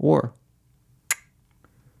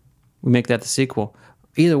we make that the sequel.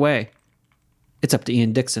 Either way, it's up to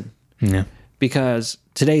Ian Dixon. Yeah. Because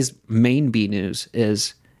today's main B news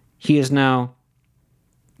is he is now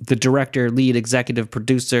the director, lead executive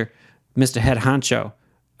producer, Mr. Head Honcho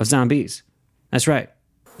of Zombies. That's right.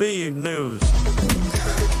 B news.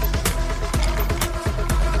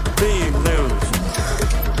 B news.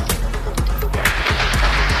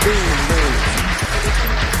 B news.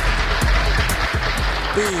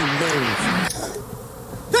 B news.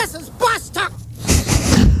 This is Buster!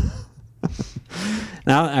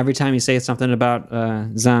 Now, every time you say something about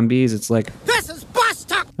zombies, it's like, This is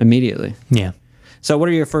Buster! immediately. Yeah. So what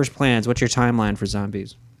are your first plans? What's your timeline for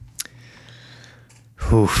zombies?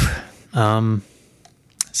 Oof.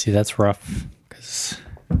 See, that's rough because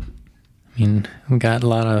I mean we got a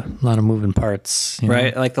lot of moving parts, you know?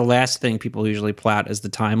 Right? Like the last thing people usually plot is the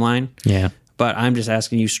timeline. Yeah. But I'm just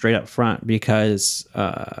asking you straight up front because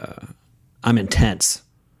I'm intense.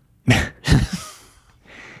 We're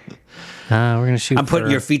gonna shoot. I'm putting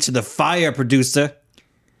your feet to the fire, producer.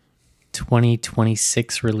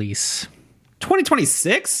 2026 release.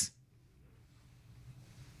 2026?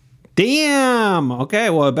 Damn. Okay,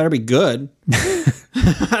 well, it better be good.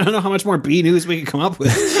 I don't know how much more B news we can come up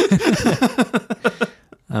with.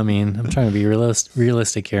 I mean, I'm trying to be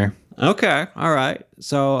realistic here. Okay, all right.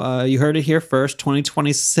 So you heard it here first.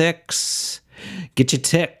 2026. Get your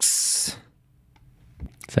ticks.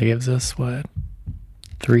 So that gives us, what,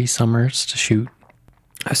 3 summers to shoot?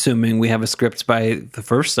 Assuming we have a script by the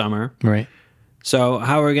first summer. Right. So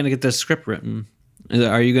how are we going to get this script written?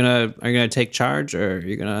 Are you gonna take charge, or are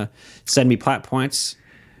you gonna send me plot points?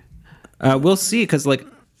 We'll see, because like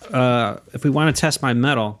if we want to test my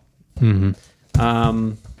metal,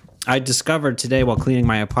 I discovered today while cleaning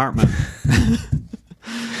my apartment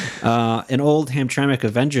an old Hamtramck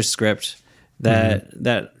Avengers script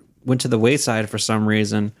that went to the wayside for some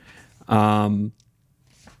reason, and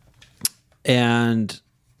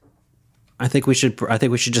I think we should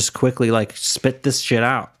just quickly like spit this shit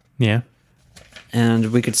out. Yeah.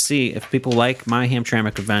 And we could see if people like my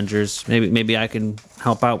Hamtramck Avengers. Maybe I can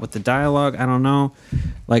help out with the dialogue. I don't know.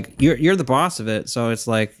 Like you're the boss of it, so it's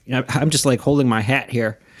like I'm just like holding my hat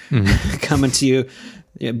here, coming to you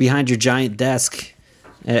behind your giant desk,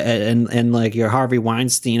 and like your Harvey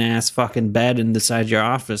Weinstein ass fucking bed inside your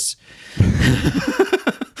office.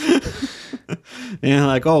 And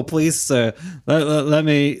like, oh, please, sir, let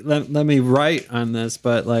me write on this.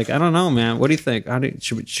 But like, I don't know, man. What do you think?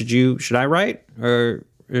 Should I write or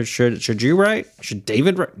should you write? Should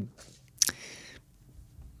David write?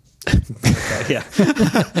 Okay, yeah.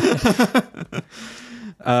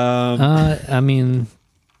 I mean,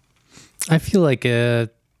 I feel like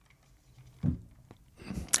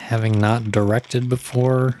having not directed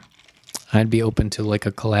before, I'd be open to like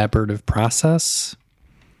a collaborative process.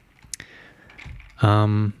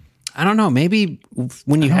 I don't know. Maybe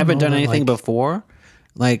when you haven't done anything before,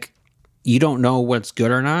 like you don't know what's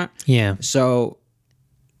good or not. Yeah. So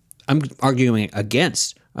I'm arguing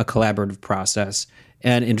against a collaborative process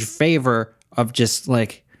and in favor of just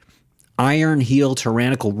like iron heel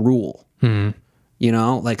tyrannical rule. You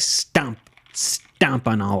know, like stomp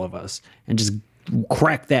on all of us and just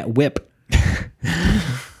crack that whip.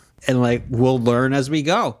 And like we'll learn as we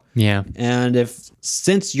go. Yeah. And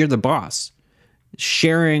since you're the boss,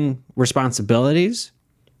 sharing responsibilities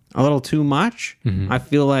a little too much, I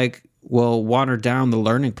feel like will water down the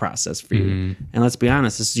learning process for you. And let's be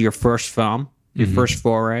honest, this is your first film, your first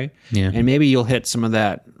foray, and maybe you'll hit some of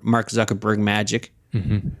that Mark Zuckerberg magic.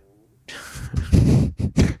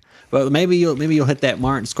 But maybe you'll hit that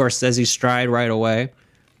Martin Scorsese stride right away.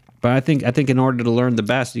 But I think in order to learn the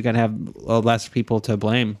best, you got to have less people to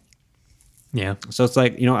blame. Yeah. So it's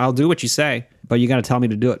like, I'll do what you say, but you got to tell me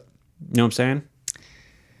to do it. You know what I'm saying?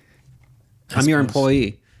 I'm your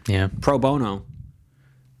employee. Yeah. Pro bono.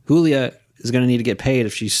 Julia is going to need to get paid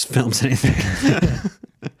if she films anything.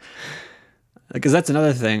 Because that's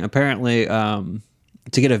another thing. Apparently, to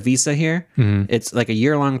get a visa here, it's like a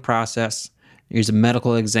year-long process. There's a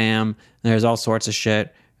medical exam. There's all sorts of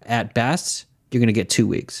shit. At best, you're going to get 2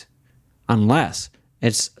 weeks. Unless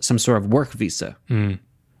it's some sort of work visa.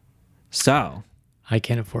 So. I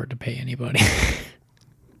can't afford to pay anybody.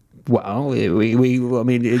 Well, I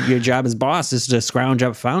mean, your job as boss is to scrounge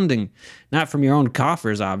up funding, not from your own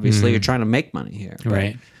coffers. Obviously, you're trying to make money here,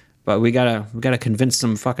 right? But we gotta convince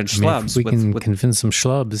some fucking schlubs. If we can convince some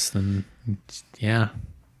schlubs, then yeah.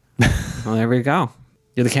 Well, there we go.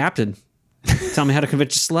 You're the captain. Tell me how to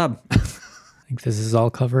convince a slub. I think this is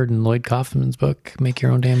all covered in Lloyd Kaufman's book, Make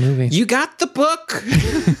Your Own Damn Movie. You got the book.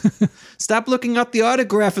 Stop looking up the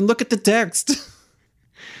autograph and look at the text.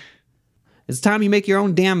 It's time you make your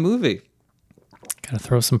own damn movie. Gotta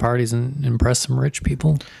throw some parties and impress some rich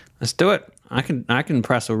people. Let's do it. I can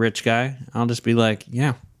impress a rich guy. I'll just be like,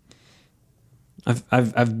 yeah.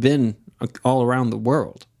 I've been all around the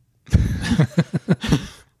world.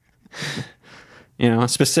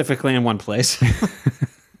 Specifically in one place.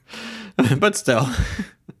 But still.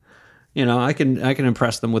 I can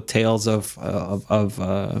impress them with tales of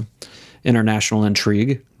international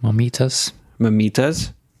intrigue. Mamitas.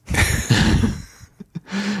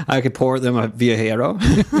 I could pour them a Viajero,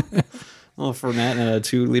 a little fernet in a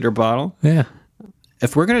 2-liter bottle. Yeah.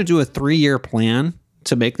 If we're going to do a 3-year plan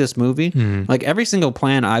to make this movie, like every single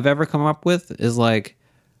plan I've ever come up with is like,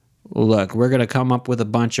 look, we're going to come up with a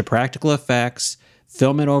bunch of practical effects,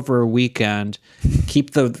 film it over a weekend,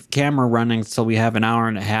 keep the camera running until we have an hour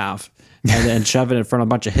and a half, and then shove it in front of a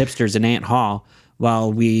bunch of hipsters in Ant Hall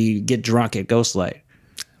while we get drunk at Ghostlight.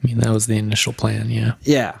 I mean, that was the initial plan, yeah.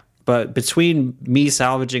 Yeah, but between me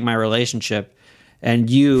salvaging my relationship and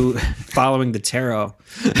you following the tarot,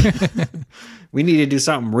 we need to do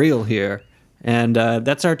something real here. And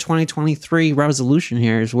that's our 2023 resolution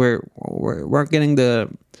here is we're getting the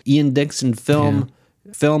Ian Dixon film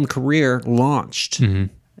career launched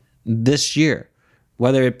this year.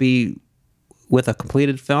 Whether it be with a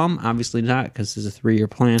completed film, obviously not because it's a 3-year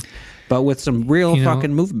plan, but with some real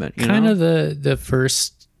fucking movement. Kind of the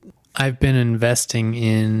first... I've been investing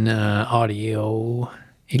in audio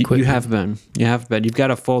equipment. You have been. You've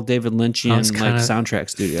got a full David Lynchian soundtrack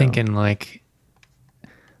studio. Thinking like,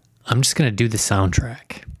 I'm just gonna do the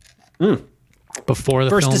soundtrack before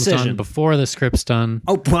the film's done, before the script's done.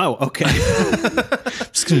 Oh wow! Okay. I'm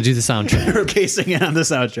just gonna do the soundtrack. We're casing in on the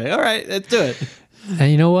soundtrack. All right, let's do it.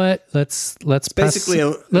 And you know what? Let's basically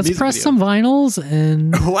press, a let's music press video. some vinyls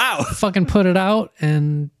and Wow. fucking put it out,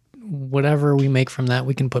 and whatever we make from that,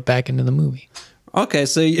 we can put back into the movie. Okay,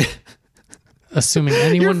 so Assuming your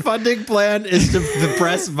anyone, funding plan is to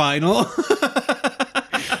press vinyl.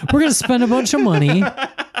 we're gonna spend a bunch of money,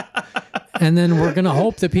 and then we're gonna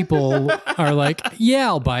hope that people are like, "Yeah,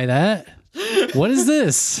 I'll buy that. What is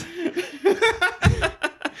this?"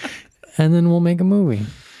 And then we'll make a movie.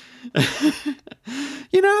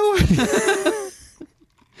 You know,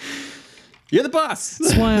 you're the boss.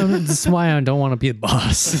 That's why I don't want to be the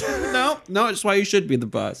boss. No, it's why you should be the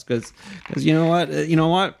boss. Because you know what?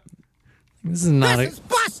 This is not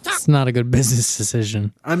it's not a good business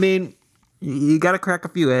decision. I mean, you got to crack a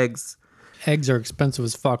few eggs. Eggs are expensive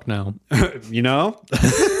as fuck now. You know.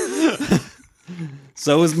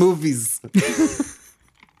 So is movies.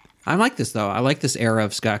 I like this though. I like this era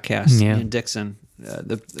of Scott Cass and Dixon.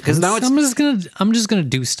 Because now it's I'm just gonna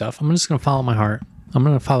do stuff. I'm just gonna follow my heart. I'm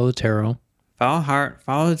gonna follow the tarot.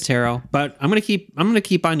 follow the tarot. But I'm gonna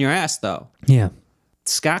keep on your ass though. Yeah.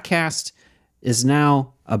 Scott Cast is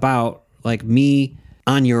now about like me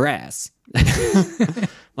on your ass.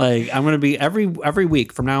 Like I'm gonna be every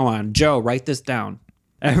week from now on. Joe, write this down.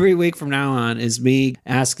 Every week from now on is me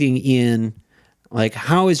asking Ian, like,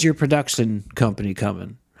 how is your production company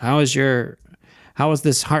coming? How is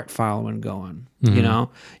this heart following going? Mm-hmm. You know,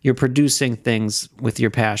 you're producing things with your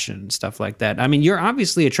passion and stuff like that. I mean, you're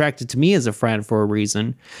obviously attracted to me as a friend for a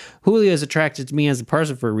reason. Julio is attracted to me as a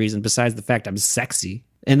person for a reason, besides the fact I'm sexy.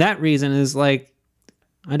 And that reason is like,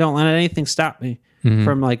 I don't let anything stop me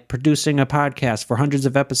from like producing a podcast for hundreds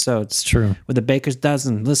of episodes. It's true. With a baker's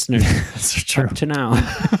dozen listeners. That's true. Up to now.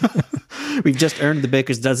 We've just earned the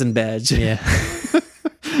baker's dozen badge. Yeah.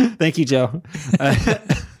 Thank you, Joe.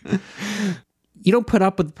 You don't put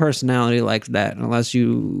up with a personality like that unless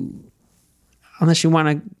you want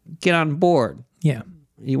to get on board. Yeah.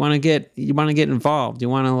 You want to get involved. You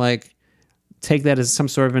want to like take that as some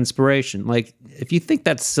sort of inspiration. Like if you think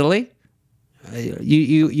that's silly,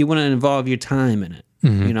 you want to involve your time in it,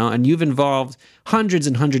 you know, and you've involved hundreds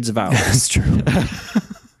and hundreds of hours. That's true.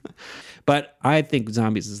 But I think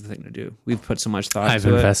zombies is the thing to do. We've put so much thought I've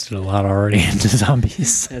into it. invested a lot already into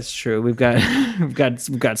zombies. That's true. We've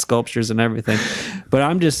got sculptures and everything. But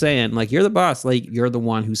I'm just saying, like, you're the boss. Like, you're the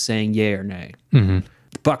one who's saying yay or nay. Mm-hmm.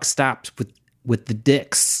 The buck stops with the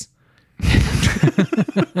dicks.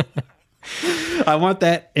 I want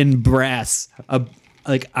that in brass,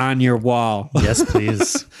 like on your wall. Yes,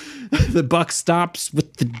 please. The buck stops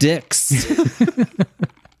with the dicks.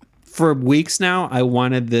 For weeks now, I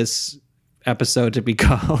wanted this episode to be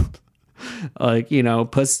called, like, you know,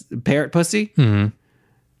 Parrot Pussy.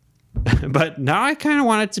 Mm-hmm. But now I kind of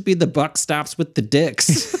want it to be the buck stops with the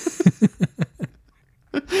dicks.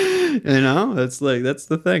 You know, that's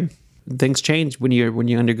the thing. Things change when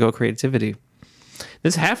you undergo creativity.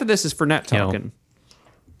 Half of this is fernet talking.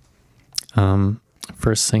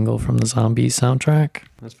 First single from the Zombies soundtrack.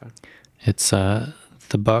 That's fine. It's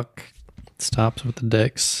The Buck Stops with the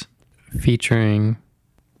Dicks, featuring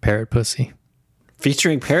Parrot Pussy.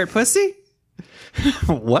 Featuring Parrot Pussy?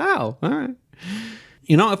 Wow. All right.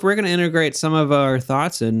 You know, if we're going to integrate some of our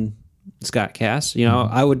thoughts in Scott Cass, you know,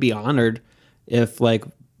 I would be honored if, like,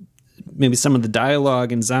 maybe some of the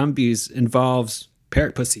dialogue in Zombies involves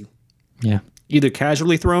Parrot Pussy. Yeah. Either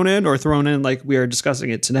casually thrown in or thrown in like we are discussing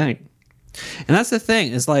it tonight. And that's the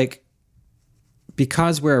thing, is like,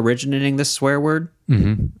 because we're originating this swear word,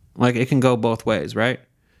 like it can go both ways, right?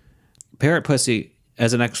 Parrot Pussy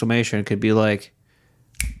as an exclamation could be like,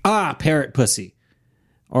 ah, Parrot Pussy.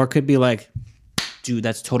 Or it could be like, dude,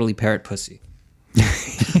 that's totally Parrot Pussy.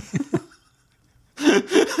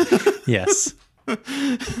 Yes.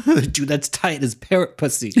 Dude, that's tight as Parrot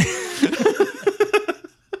Pussy.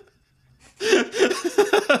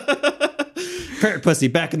 Parrot Pussy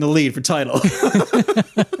back in the lead for title.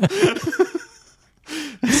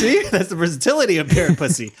 See? That's the versatility of Parrot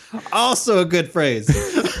Pussy. Also a good phrase.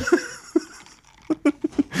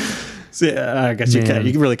 See, I guess you can't.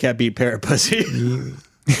 You really can't beat Parrot Pussy.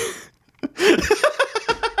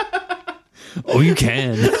 Oh, you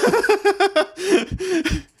can.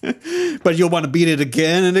 But you'll want to beat it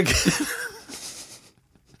again and again.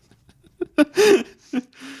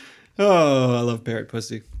 Oh, I love Parrot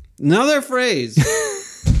Pussy. Another phrase.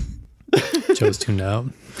 Joe's tuned out.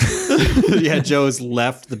 Yeah, Joe's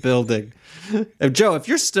left the building. Joe, if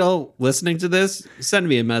you're still listening to this, send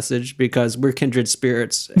me a message, because we're kindred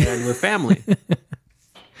spirits and we're family.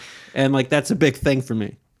 And like, that's a big thing for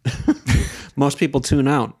me. Most people tune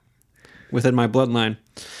out within my bloodline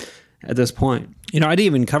at this point. You know, I didn't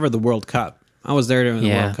even cover the World Cup. I was there during the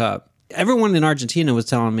World Cup. everyone in Argentina was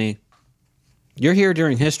telling me, you're here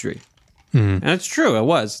during history. And it's true. It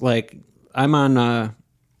was like, I'm on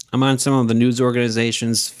some of the news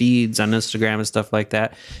organizations' feeds on Instagram and stuff like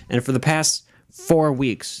that. And for the past 4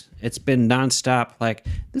 weeks, it's been nonstop. Like,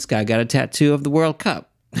 this guy got a tattoo of the World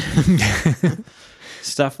Cup.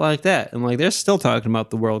 Stuff like that. And like, they're still talking about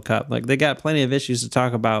the World Cup. Like, they got plenty of issues to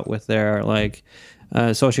talk about with their like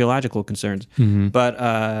sociological concerns. But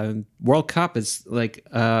World Cup is like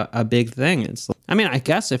a big thing. It's, I mean, I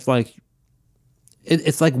guess if like,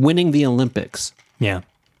 it's like winning the Olympics. Yeah.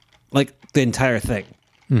 Like the entire thing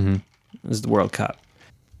is the World Cup.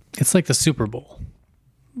 It's like the Super Bowl.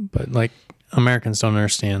 But like, Americans don't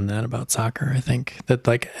understand that about soccer. I think that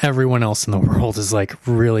like everyone else in the world is like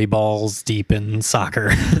really balls deep in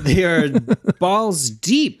soccer. They are balls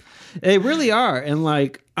deep. They really are. And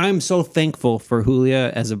like, I'm so thankful for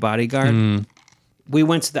Julia as a bodyguard. We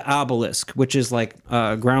went to the obelisk, which is like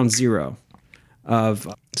ground zero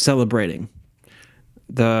of celebrating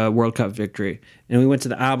the World Cup victory. And we went to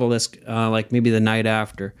the obelisk like maybe the night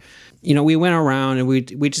after. You know, we went around and we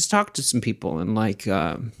just talked to some people, and like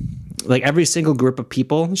every single group of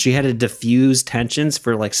people, she had to diffuse tensions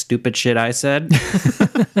for like stupid shit I said.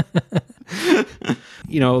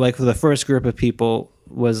 You know, like the first group of people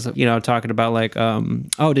was, you know, talking about like,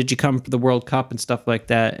 oh, did you come for the World Cup and stuff like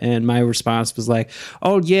that? And my response was like,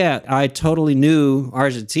 oh yeah, I totally knew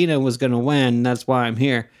Argentina was going to win. That's why I'm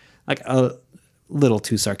here. Like a little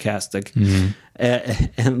too sarcastic.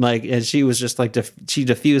 And like, and she was just like, she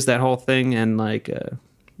diffused that whole thing. And like,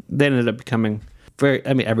 they ended up becoming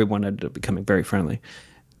everyone ended up becoming very friendly.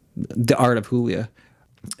 The art of Julia.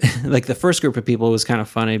 Like the first group of people was kind of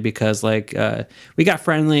funny because like we got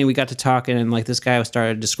friendly, we got to talking, and like this guy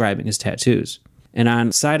started describing his tattoos. And on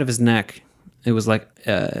the side of his neck, it was like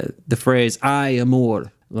the phrase "ay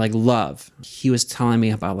amor," like love. He was telling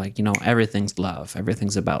me about like, you know, everything's love,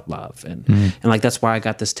 everything's about love, and like that's why I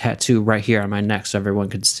got this tattoo right here on my neck so everyone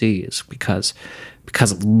could see, is because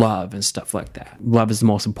of love and stuff like that. Love is the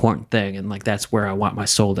most important thing, and like that's where I want my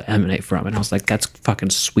soul to emanate from. And I was like, that's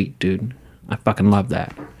fucking sweet, dude. I fucking love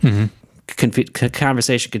that.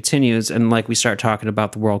 Conversation continues, and like we start talking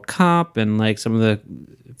about the World Cup, and like some of the,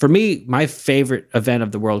 for me, my favorite event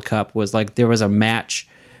of the World Cup was like there was a match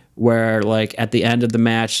where like at the end of the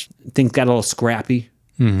match things got a little scrappy.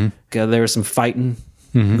 There was some fighting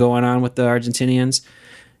going on with the Argentinians,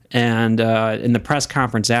 and in the press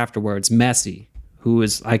conference afterwards, Messi, who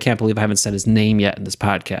is, I can't believe I haven't said his name yet in this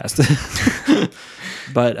podcast,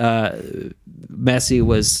 but Messi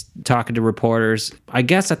was talking to reporters, I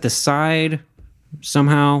guess at the side.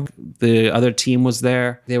 Somehow the other team was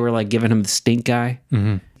there. They were like giving him the stink eye,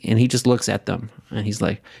 and he just looks at them and he's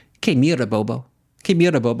like, "Que mira, bobo. Que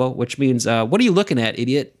mira, bobo," which means, what are you looking at,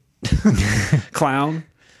 idiot? Clown,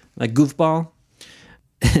 like goofball.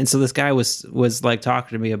 And so this guy was like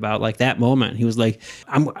talking to me about like that moment. He was like,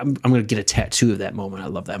 I'm gonna get a tattoo of that moment. I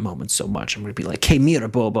love that moment so much. I'm gonna be like, "Que mira,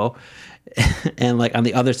 bobo," and like on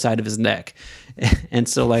the other side of his neck. And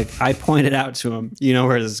so like I pointed out to him, you know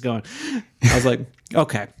where this is going. I was like,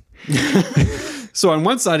 okay. So on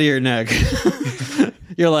one side of your neck,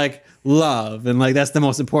 you're like love, and like that's the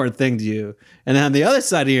most important thing to you. And then on the other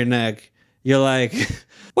side of your neck, you're like,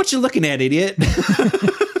 "What you looking at, idiot?"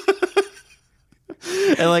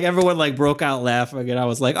 And like everyone like broke out laughing, and I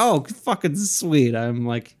was like, "Oh, fucking sweet!" I'm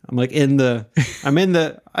in the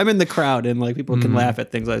crowd, and like people can laugh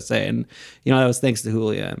at things I say, and you know that was thanks to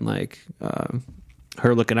Julia and like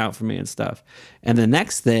her looking out for me and stuff. And the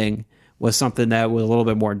next thing was something that was a little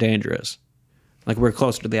bit more dangerous. Like we're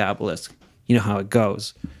closer to the obelisk, you know how it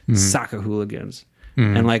goes, soccer hooligans,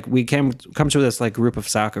 and like we come to this like group of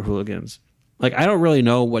soccer hooligans. Like I don't really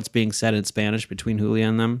know what's being said in Spanish between Julia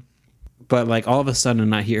and them. But like all of a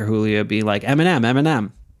sudden I hear Julia be like, "Eminem,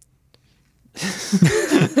 Eminem."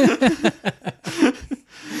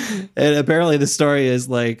 And apparently the story is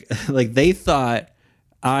like they thought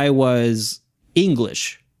I was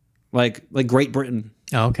English, like Great Britain.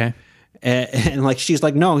 Oh, okay. And like she's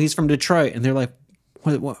like, "No, he's from Detroit." And they're like,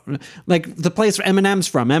 what? Like the place Eminem's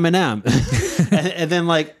from, Eminem. and then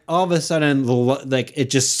like all of a sudden like it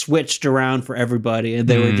just switched around for everybody, and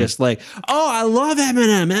they were just like, "Oh, I love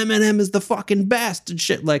Eminem. Eminem is the fucking best," and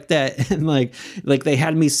shit like that. And like they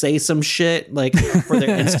had me say some shit like for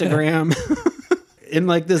their Instagram. In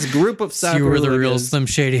like this group of soccer, you were the real Slim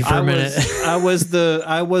Shady for a minute. I was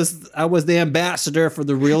the ambassador for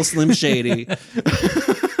the real Slim Shady.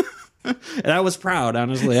 And I was proud,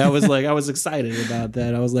 honestly. I was excited about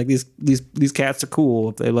that. I was like, these cats are cool.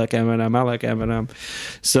 If they like Eminem, I like Eminem.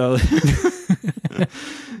 So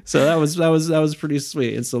So that was pretty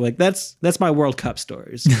sweet. And so like that's my World Cup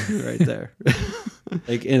stories right there.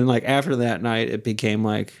 Like after that night, it became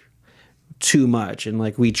like too much, and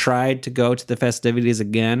like we tried to go to the festivities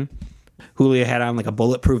again. Julia had on like a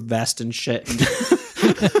bulletproof vest and shit.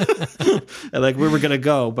 And like we were gonna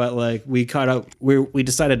go, but like we caught up. We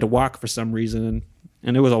decided to walk for some reason,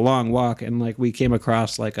 and it was a long walk. And like we came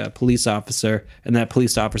across like a police officer, and that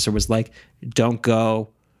police officer was like, "Don't go.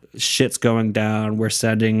 Shit's going down. We're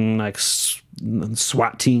sending like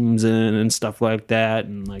SWAT teams in and stuff like that,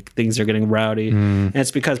 and like things are getting rowdy." And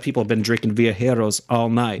it's because people have been drinking Viajeros all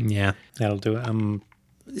night. Yeah, that'll do it. I'm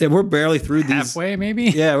Yeah, we're barely through these. halfway, maybe.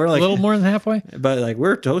 Yeah, we're like a little more than halfway. But like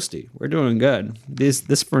we're toasty. We're doing good. This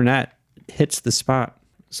fernet hits the spot.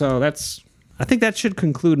 So I think that should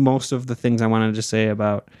conclude most of the things I wanted to say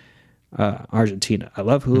about Argentina. I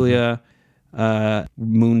love Julia,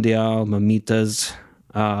 Mundial, Mamitas,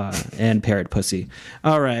 and Parrot Pussy.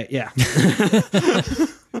 All right, yeah.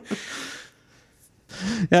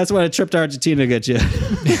 That's what a trip to Argentina get you.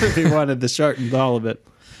 If you wanted the short and all of it.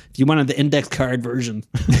 If you wanted the index card version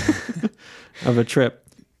of a trip.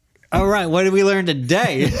 All right, what did we learn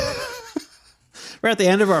today? We're at the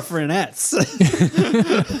end of our frenets.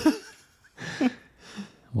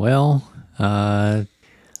 Well, A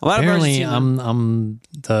lot apparently of Argentina. I'm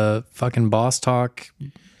the fucking boss talk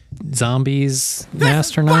zombies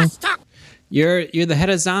master now. You're the head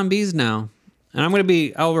of zombies now. And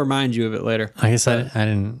I'll remind you of it later. I guess I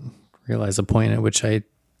didn't realize the point at which I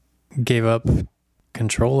gave up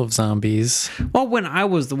control of zombies. Well, when I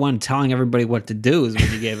was the one telling everybody what to do is when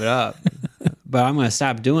you gave it up. But I'm going to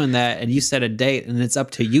stop doing that, and you set a date, and it's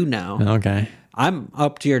up to you now. Okay. I'm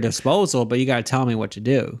up to your disposal, but you got to tell me what to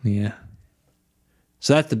do. Yeah.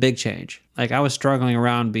 So that's the big change. Like, I was struggling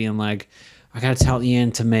around being like, I got to tell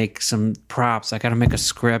Ian to make some props. I got to make a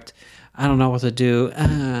script. I don't know what to do.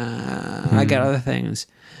 I got other things.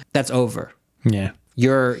 That's over. Yeah.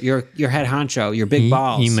 You're head honcho. You're big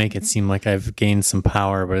balls. You make it seem like I've gained some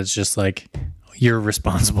power, but it's just like, you're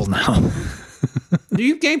responsible now.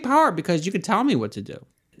 You gain power because you can tell me what to do.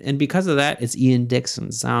 And because of that, it's Ian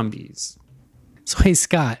Dixon Zombies. So, hey,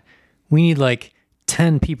 Scott, we need like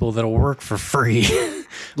 10 people that'll work for free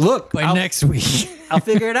Look, by next week. I'll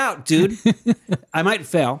figure it out, dude. I might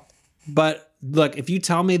fail, but look, if you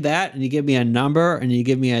tell me that and you give me a number and you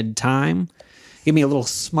give me a time, give me a little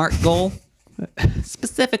SMART goal,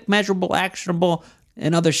 specific, measurable, actionable,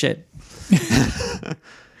 and other shit,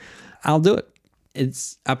 I'll do it.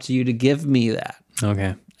 It's up to you to give me that.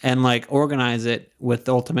 Okay. And like organize it with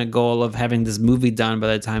the ultimate goal of having this movie done by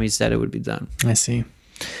the time he said it would be done. I see.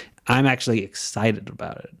 I'm actually excited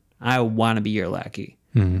about it. I want to be your lackey.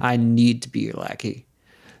 I need to be your lackey.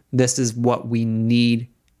 This is what we need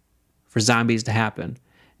for zombies to happen.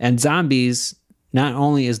 And zombies not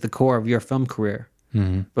only is the core of your film career,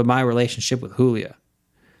 but my relationship with Julia.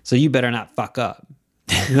 So you better not fuck up.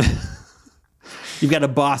 You've got a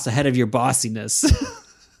boss ahead of your bossiness.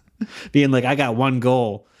 Being like, I got one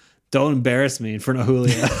goal. Don't embarrass me in front of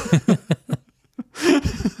Julia.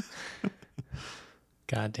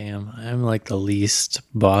 Goddamn. I'm like the least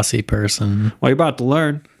bossy person, Well, you're about to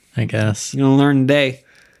learn. I guess. You're going to learn today.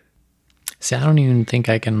 See, I don't even think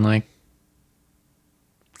I can like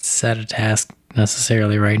set a task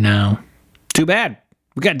necessarily right now. Too bad.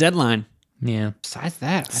 We got a deadline. Yeah. Besides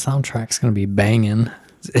that, Soundtrack's going to be banging.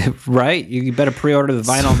 right? You better pre-order the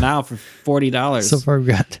vinyl now for $40. So far, we've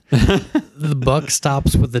got The Buck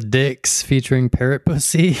Stops with the Dicks featuring Parrot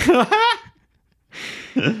Pussy.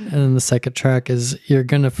 And then the second track is You're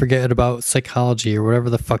Gonna Forget About Psychology or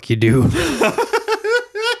whatever the fuck you do.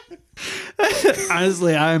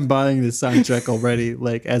 Honestly, I'm buying this soundtrack already,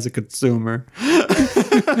 like as a consumer.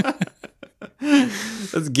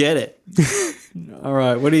 Let's get it. All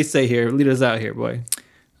right, what do you say here? Lead us out here, boy.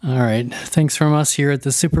 All right. Thanks from us here at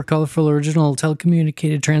the super colorful original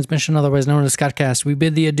telecommunicated transmission, otherwise known as Scottcast. We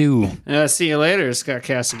bid thee adieu. See you later, Scott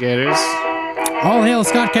Castigators. All hail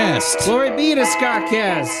Scottcast! Glory be to Scott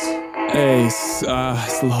Cast. Hey,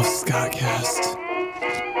 I love Scottcast.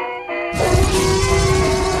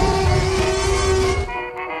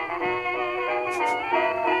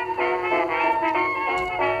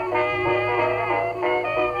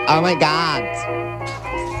 Oh my God.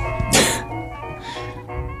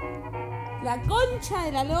 La concha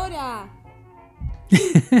de la lora.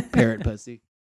 Parrot Pussy.